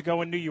couple years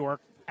ago in New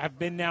York. I've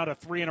been now to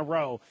 3 in a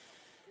row.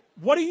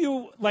 What do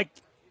you,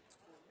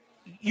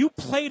 you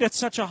played at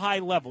such a high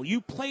level.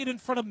 You played in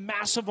front of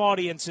massive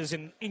audiences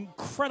and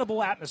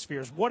incredible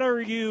atmospheres. What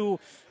are you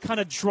kind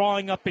of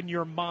drawing up in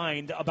your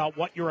mind about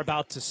what you're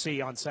about to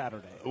see on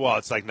Saturday? Well,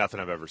 it's like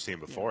nothing I've ever seen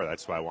before. Yeah.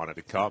 That's why I wanted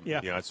to come.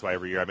 Yeah. That's why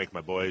every year I make my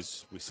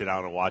boys, we sit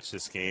down and watch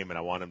this game, and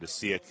I want them to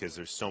see it because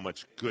there's so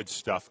much good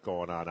stuff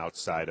going on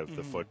outside of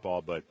the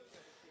football. But,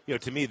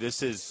 to me,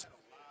 this is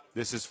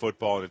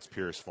football in its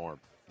purest form.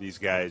 These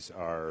guys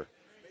are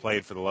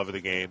playing for the love of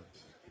the game.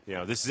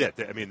 This is it.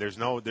 I mean, there's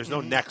no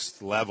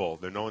next level.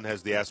 No one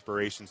has the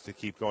aspirations to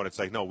keep going. It's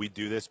like, no, we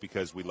do this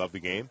because we love the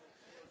game,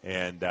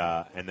 and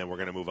then we're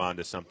going to move on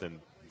to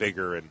something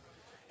bigger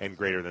and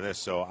greater than this.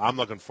 So I'm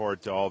looking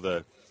forward to all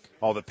the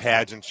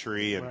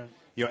pageantry and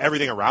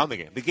everything around the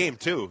game. The game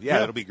too,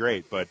 it'll be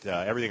great. But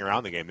everything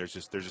around the game, there's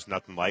just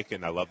nothing like it.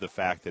 And I love the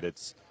fact that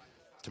it's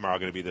tomorrow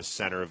going to be the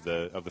center of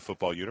the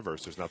football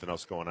universe. There's nothing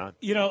else going on.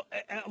 A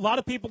lot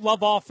of people love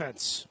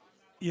offense.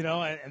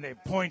 And they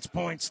points,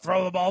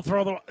 throw the ball.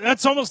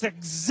 That's almost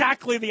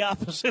exactly the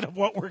opposite of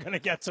what we're going to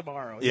get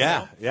tomorrow.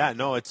 Yeah.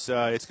 No, it's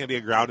going to be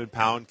a ground and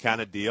pound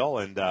kind of deal,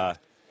 and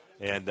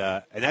And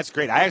that's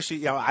great. I actually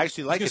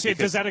like it.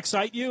 Does that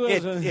excite you?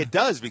 It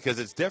does, because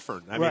it's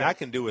different. I mean, Right. I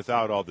can do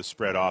without all the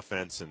spread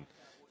offense and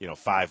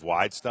 5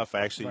 wide stuff.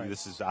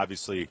 This is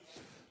obviously,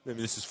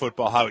 this is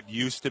football how it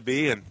used to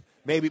be, and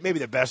maybe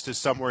the best is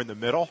somewhere in the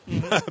middle.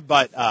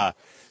 But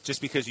just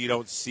because you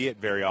don't see it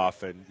very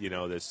often,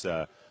 this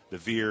the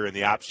veer and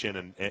the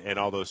option and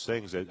all those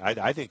things.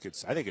 I think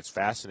it's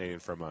fascinating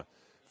from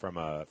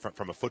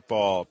a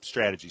football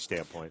strategy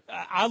standpoint.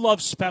 I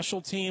love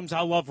special teams.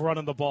 I love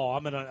running the ball.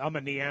 I'm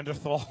a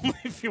Neanderthal,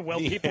 if you will.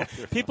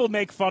 People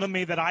make fun of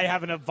me that I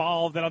haven't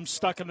evolved, that I'm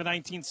stuck in the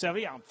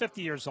 1970s. I'm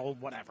 50 years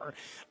old, whatever.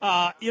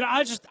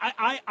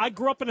 I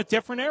grew up in a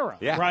different era,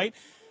 right?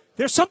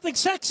 There's something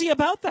sexy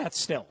about that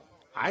still.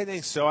 I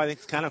think so. I think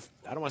it's kind of,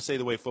 I don't want to say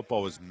the way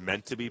football was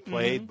meant to be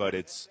played, but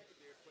it's,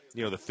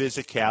 the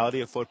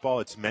physicality of football.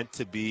 It's meant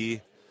to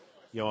be,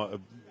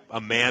 a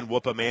man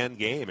whoop a man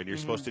game, and you're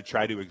supposed to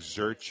try to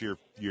exert your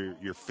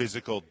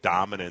physical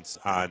dominance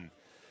on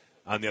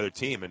the other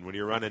team. And when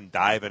you're running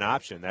dive and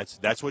option,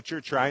 that's what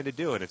you're trying to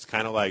do. And it's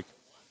kind of like,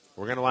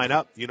 we're going to line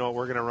up. You know what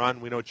we're going to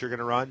run. We know what you're going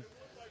to run,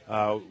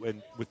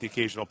 and with the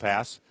occasional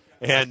pass.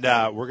 And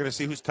we're going to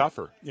see who's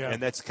tougher. Yeah.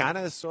 And that's kind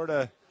of sort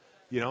of,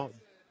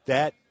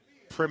 that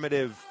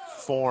primitive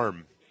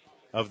form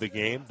of the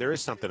game. There is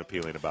something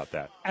appealing about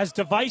that. As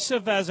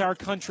divisive as our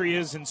country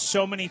is in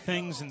so many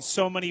things, in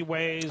so many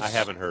ways. I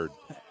haven't heard.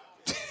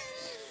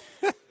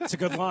 That's a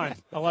good line.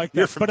 I like that.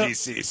 You're from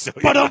D.C., so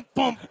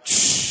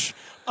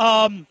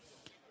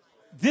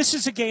this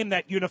is a game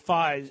that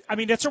unifies. I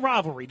mean, it's a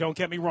rivalry, don't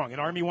get me wrong. An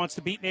Army wants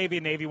to beat Navy,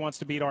 and Navy wants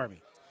to beat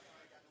Army.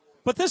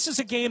 But this is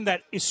a game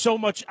that is so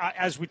much,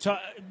 as we talk,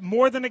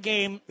 more than a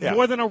game,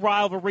 more than a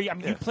rivalry. I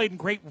mean, you played in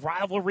great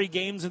rivalry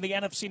games in the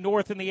NFC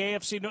North and the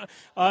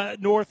AFC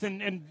North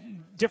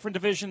and different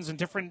divisions and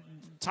different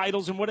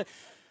titles and what.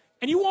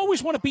 And you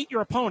always want to beat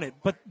your opponent,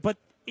 but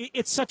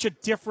it's such a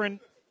different,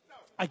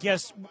 I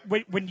guess,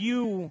 when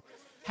you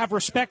have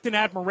respect and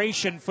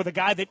admiration for the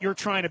guy that you're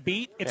trying to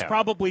beat, it's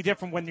probably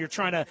different when you're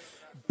trying to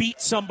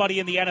beat somebody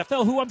in the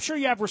NFL who I'm sure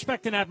you have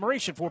respect and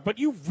admiration for, but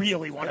you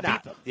really want to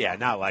beat them. Yeah,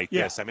 not like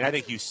this. I mean, I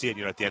think you see it,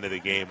 at the end of the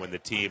game when the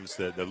teams,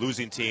 the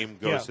losing team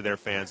goes to their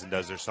fans and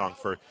does their song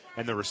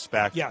and the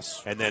respect.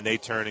 Yes. And then they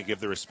turn and give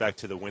the respect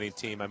to the winning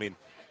team. I mean,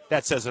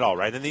 that says it all,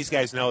 right? And these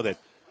guys know that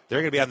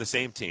they're going to be on the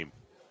same team.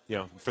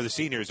 For the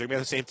seniors, they're going to be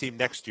on the same team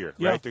next year,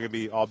 right? They're going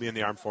to all be in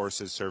the armed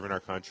forces, serving our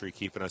country,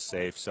 keeping us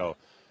safe. So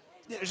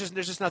there's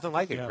just nothing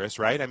like it, Chris,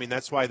 right? I mean,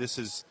 that's why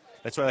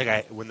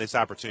when this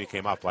opportunity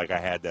came up, I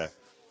had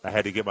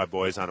to get my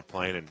boys on a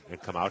plane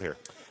and come out here.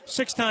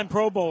 6-time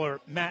Pro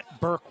Bowler Matt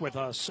Birk with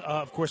us.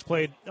 Of course,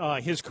 played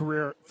his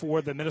career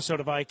for the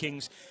Minnesota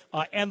Vikings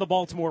and the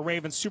Baltimore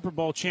Ravens, Super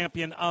Bowl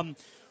champion.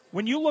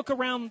 When you look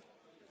around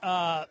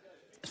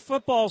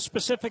football,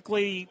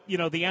 specifically, the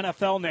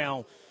NFL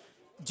now,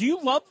 do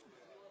you love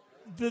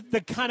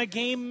the kind of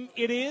game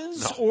it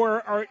is,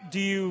 or do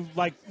you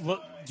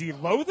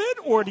loathe it,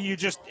 or do you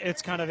just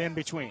it's kind of in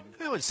between?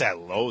 I wouldn't say I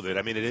loathe it.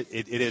 I mean, it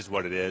is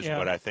what it is,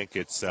 but I think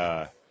it's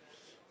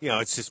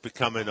it's just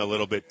becoming a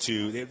little bit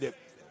too.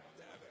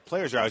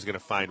 Players are always going to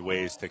find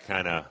ways to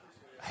kind of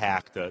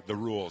hack the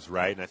rules,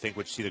 right? And I think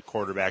what you see the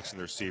quarterbacks and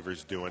the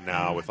receivers doing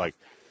now with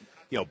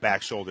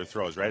back shoulder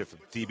throws, right? If a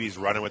DB's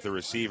running with the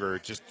receiver,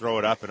 just throw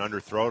it up and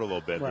underthrow it a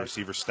little bit. Right. The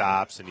receiver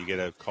stops and you get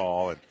a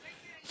call, and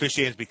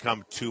officiating's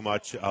become too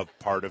much of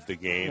part of the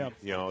game.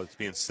 Yep. It's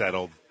being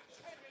settled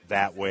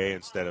that way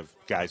instead of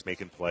guys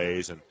making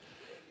plays, and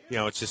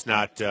it's just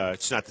not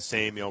the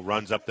same.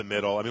 Runs up the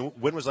middle. I mean,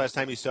 when was the last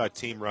time you saw a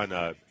team run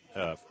a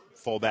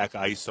fullback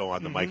ISO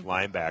on the Mike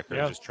linebacker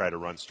and just try to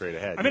run straight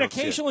ahead? I mean,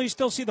 occasionally you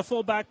still see the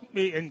fullback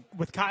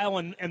with Kyle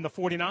and the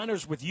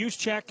 49ers with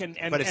Juszczyk and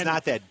but it's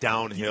not that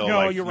downhill.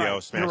 No, you're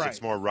right. Smash. You're right.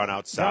 It's more run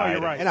outside. No,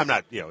 you're right. And I'm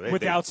not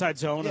with the outside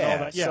zone and all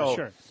that. Yeah,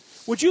 sure.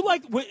 Would you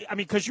like? I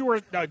mean, because you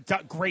were a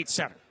great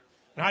center,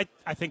 and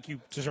I think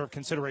you deserve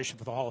consideration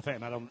for the Hall of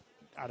Fame. I don't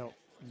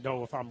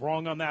know if I'm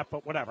wrong on that,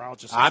 but whatever.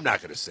 I'm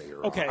not going to say you're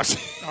wrong. Okay,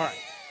 all right.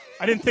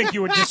 I didn't think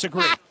you would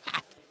disagree,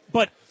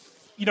 but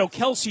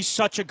Kelsey's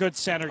such a good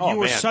center. You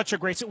were such a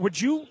great center. Would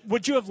you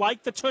have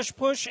liked the tush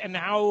push and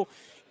how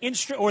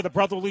or the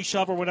brotherly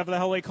shove or whatever the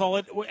hell they call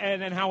it,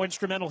 and how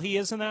instrumental he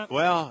is in that?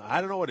 Well,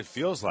 I don't know what it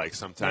feels like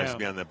sometimes to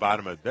be on the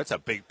bottom of. That's a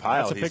big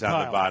pile. He's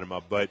on the bottom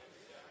of, but.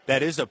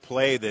 That is a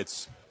play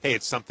that's, hey,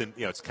 it's something,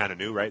 it's kind of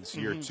new, right? It's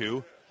year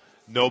 2.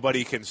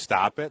 Nobody can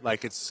stop it.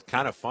 It's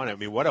kind of fun. I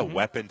mean, what a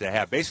weapon to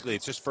have. Basically,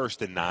 it's just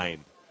 1st and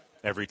 9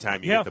 every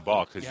time you get the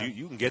ball, because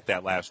you can get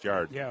that last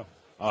yard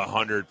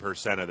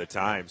 100% of the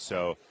time.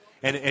 So,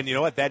 and you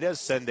know what? That does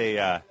send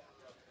as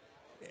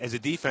a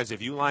defense,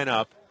 if you line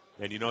up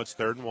and it's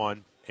 3rd and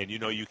 1 and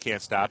you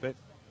can't stop it,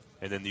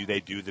 and then they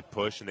do the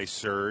push and they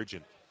surge,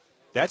 and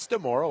that's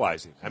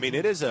demoralizing. I mean,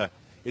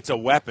 it's a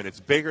weapon. It's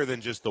bigger than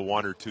just the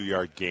 1 or 2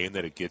 yard gain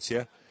that it gets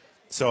you.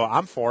 So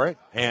I'm for it,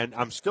 and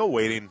I'm still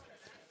waiting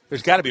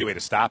There's got to be a way to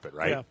stop it,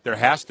 right? Yeah. There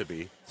has to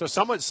be. So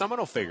someone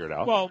will figure it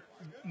out. Well,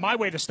 my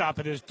way to stop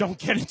it is don't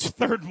get into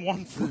 3rd and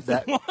 1 for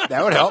that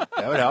would help.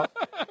 That would help.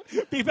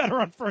 Be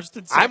better on 1st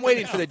and 2nd. I'm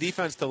waiting for the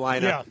defense to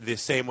line up the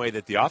same way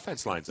that the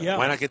offense lines up. Yeah.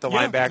 Why not get the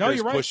linebackers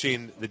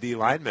pushing the D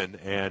linemen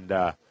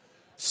and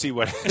see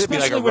what – especially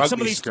like a with some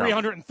of these scrum.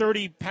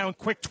 330-pound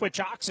quick-twitch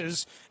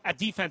oxes at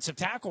defensive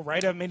tackle,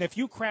 right? I mean, if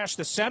you crash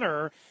the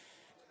center,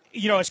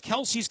 as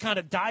Kelsey's kind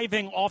of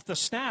diving off the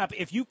snap,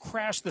 if you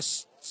crash the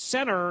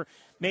center –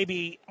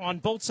 maybe on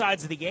both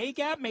sides of the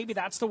A-gap, maybe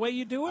that's the way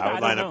you do it? I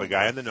would line up a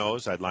guy on the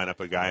nose. I'd line up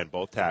a guy on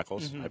both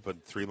tackles. Mm-hmm. I'd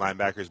put 3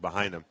 linebackers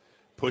behind them,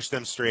 push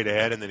them straight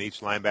ahead, and then each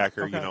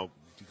linebacker,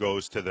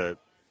 goes to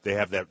they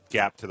have that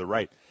gap to the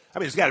right. I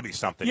mean, there's got to be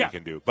something you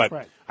can do.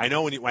 But I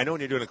know when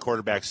you're doing a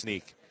quarterback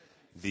sneak,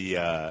 the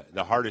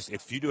hardest,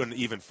 if you do an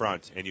even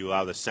front and you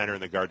allow the center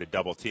and the guard to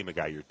double team a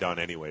guy, you're done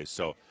anyways.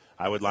 So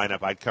I would line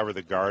up. I'd cover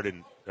the guard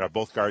and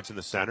both guards in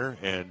the center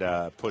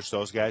and push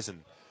those guys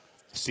and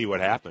see what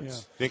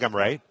happens. Yeah. Think I'm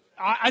right?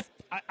 I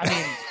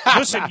mean,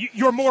 listen,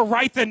 you're more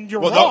right than you're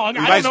wrong.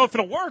 I don't know if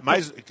it'll work.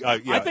 I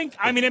think,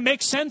 it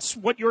makes sense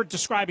what you're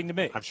describing to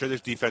me. I'm sure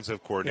there's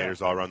defensive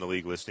coordinators all around the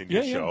league listening to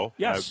your show.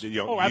 Yes.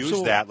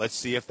 Use that. Let's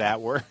see if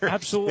that works.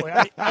 Absolutely.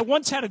 I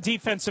once had a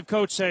defensive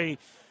coach say,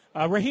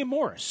 Raheem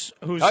Morris,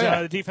 who's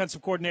the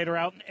defensive coordinator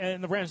out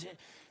in the Rams,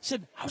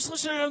 said, I was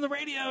listening on the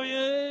radio.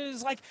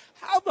 It's like,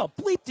 how the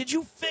bleep did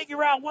you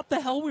figure out what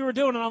the hell we were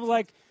doing? And I was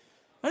like,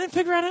 I didn't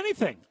figure out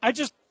anything. I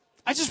just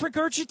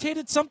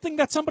regurgitated something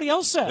that somebody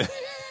else said.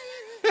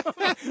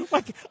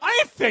 Like, I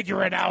ain't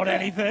figuring out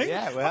anything.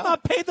 Yeah, well, I'm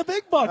not paid the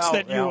big bucks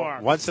that you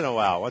are. Once in a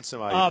while you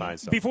find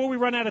something. Before we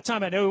run out of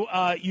time, I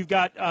know you've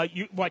got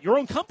your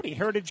own company,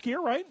 Heritage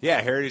Gear, right?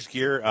 Yeah, Heritage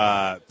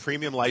Gear,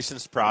 premium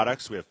licensed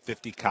products. We have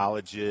 50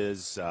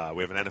 colleges.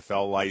 We have an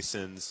NFL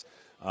license.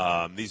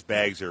 These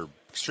bags are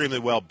extremely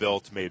well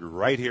built, made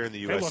right here in the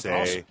USA.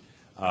 They look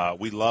awesome.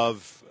 We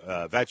love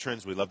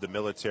veterans. We love the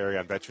military.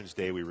 On Veterans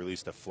Day, we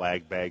released a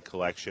flag bag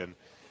collection,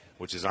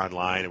 which is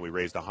online, and we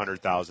raised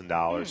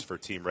 $100,000 for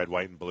Team Red,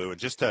 White, and Blue. And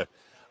just to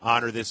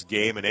honor this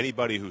game and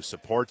anybody who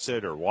supports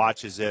it or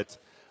watches it,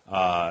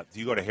 if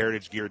you go to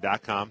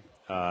heritagegear.com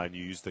and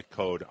you use the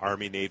code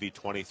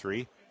ARMYNAVY23,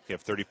 you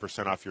have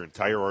 30% off your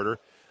entire order.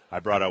 I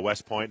brought a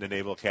West Point and a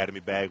Naval Academy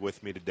bag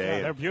with me today.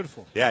 Yeah, they're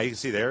beautiful. Yeah, you can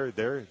see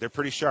they're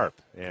pretty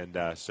sharp. And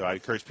so I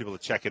encourage people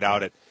to check it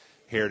out at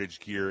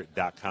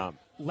heritagegear.com.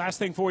 Last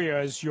thing for you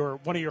is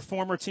one of your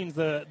former teams,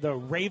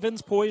 the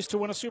Ravens, poised to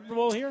win a Super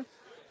Bowl here?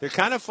 They're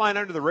kind of flying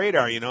under the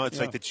radar, It's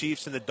like the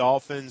Chiefs and the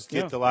Dolphins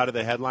get a lot of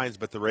the headlines,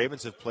 but the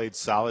Ravens have played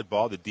solid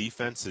ball. The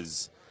defense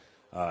is,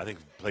 I think,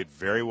 played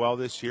very well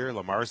this year.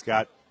 Lamar's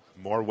got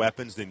more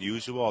weapons than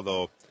usual,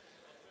 although,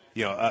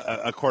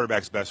 a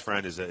quarterback's best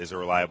friend is a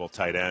reliable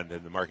tight end,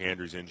 and the Mark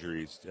Andrews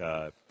injuries,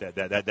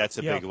 that's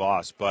a big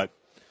loss. But,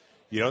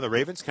 the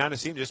Ravens kind of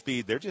seem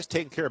they're just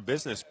taking care of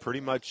business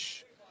pretty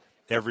much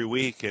every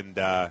week, and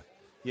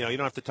you don't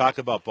have to talk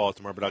about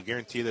Baltimore, but I'll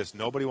guarantee you this: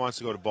 nobody wants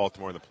to go to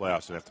Baltimore in the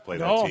playoffs and have to play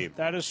that team.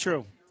 That is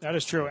true. That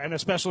is true, and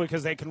especially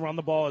because they can run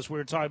the ball, as we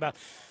were talking about.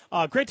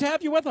 Great to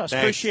have you with us.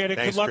 Thanks. Appreciate it.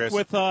 Thanks, good luck Chris.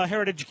 with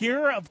Heritage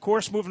Gear. Of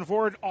course, moving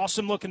forward,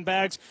 awesome-looking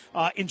bags.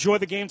 Enjoy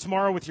the game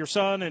tomorrow with your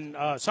son and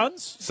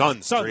sons?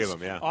 Sons, 3 of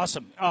them, yeah.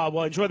 Awesome.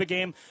 Well, enjoy the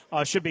game.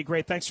 Should be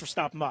great. Thanks for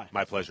stopping by.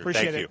 My pleasure.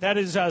 Appreciate Thank it. you. That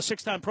is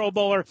 6-time Pro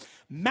Bowler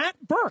Matt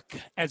Birk,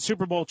 and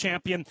Super Bowl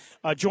champion,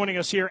 joining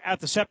us here at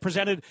the set,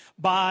 presented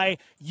by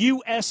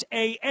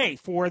USAA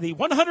for the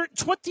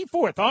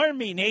 124th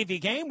Army-Navy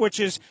game, which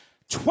is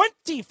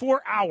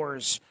 24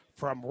 hours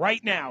from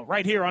right now,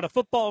 right here on a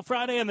Football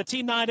Friday on the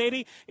Team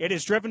 980. It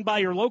is driven by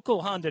your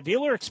local Honda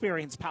dealer.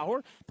 Experience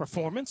power,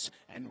 performance,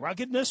 and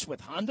ruggedness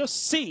with Honda.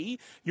 See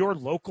your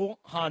local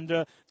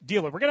Honda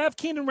dealer. We're going to have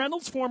Keenan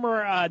Reynolds,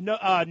 former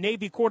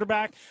Navy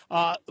quarterback,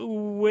 at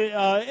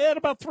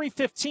about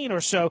 3:15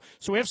 or so.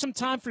 So we have some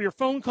time for your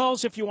phone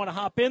calls if you want to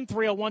hop in,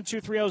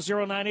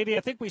 301-230-0980.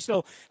 I think we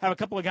still have a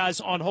couple of guys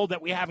on hold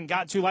that we haven't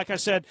gotten to. Like I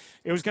said,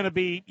 it was going to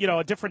be,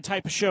 a different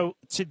type of show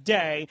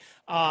today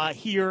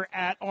here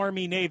at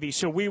Army-Navy.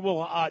 So we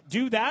will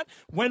do that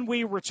when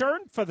we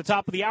return for the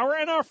top of the hour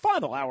and our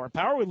final hour of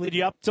power. We lead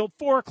you up till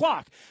 4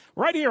 o'clock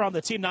right here on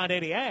the Team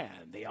 980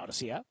 and the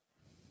Odyssey app.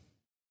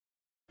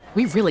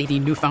 We really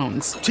need new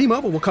phones.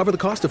 T-Mobile will cover the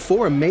cost of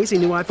 4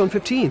 amazing new iPhone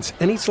 15s,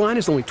 and each line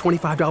is only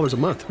 $25 a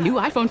month. New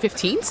iPhone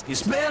 15s?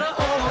 It's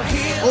better over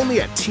here.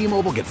 Only at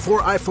T-Mobile, get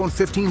 4 iPhone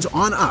 15s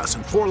on us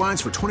and 4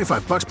 lines for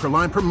 $25 per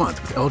line per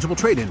month with eligible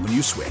trade-in when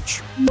you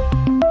switch.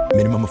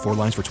 Minimum of 4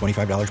 lines for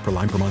 $25 per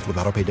line per month with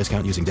autopay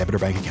discount using debit or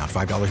bank account.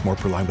 $5 more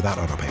per line without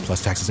autopay,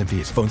 plus taxes and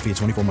fees. Phone fee at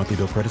 24 monthly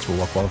bill credits for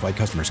well-qualified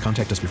customers.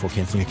 Contact us before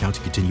canceling account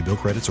to continue bill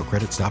credits or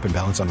credit stop and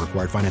balance on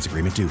required finance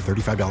agreement due.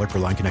 $35 per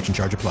line connection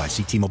charge applies.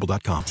 See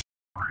T-Mobile.com.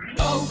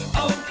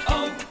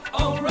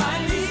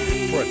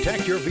 O'Reilly. For a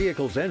Protect your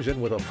vehicle's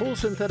engine with a full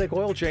synthetic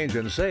oil change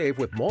and save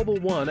with Mobile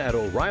One at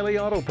O'Reilly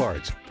Auto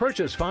Parts.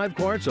 Purchase 5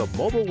 quarts of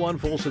Mobile One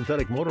full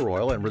synthetic motor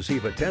oil and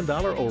receive a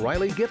 $10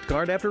 O'Reilly gift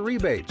card after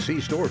rebate.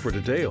 See store for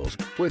details.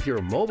 With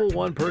your Mobile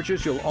One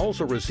purchase, you'll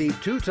also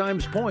receive 2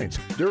 times points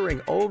during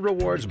Old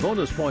Rewards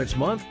Bonus Points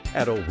Month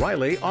at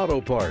O'Reilly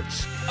Auto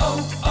Parts.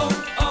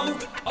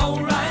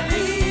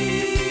 O'Reilly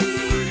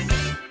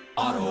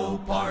Auto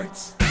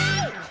Parts.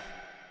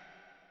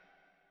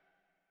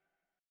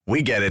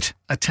 We get it.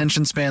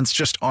 Attention spans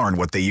just aren't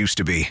what they used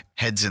to be.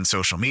 Heads in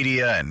social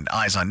media and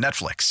eyes on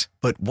Netflix.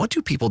 But what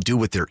do people do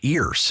with their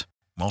ears?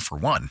 Well, for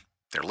one,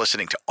 they're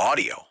listening to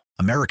audio.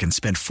 Americans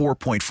spend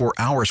 4.4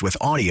 hours with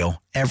audio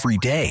every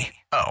day.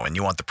 Oh, and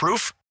you want the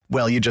proof?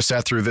 Well, you just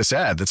sat through this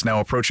ad that's now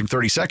approaching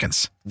 30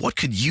 seconds. What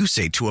could you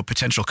say to a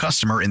potential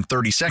customer in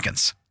 30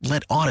 seconds?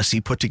 Let Odyssey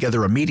put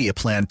together a media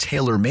plan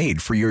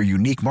tailor-made for your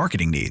unique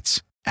marketing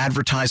needs.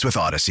 Advertise with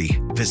Odyssey.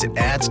 Visit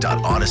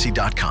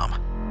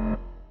ads.odyssey.com.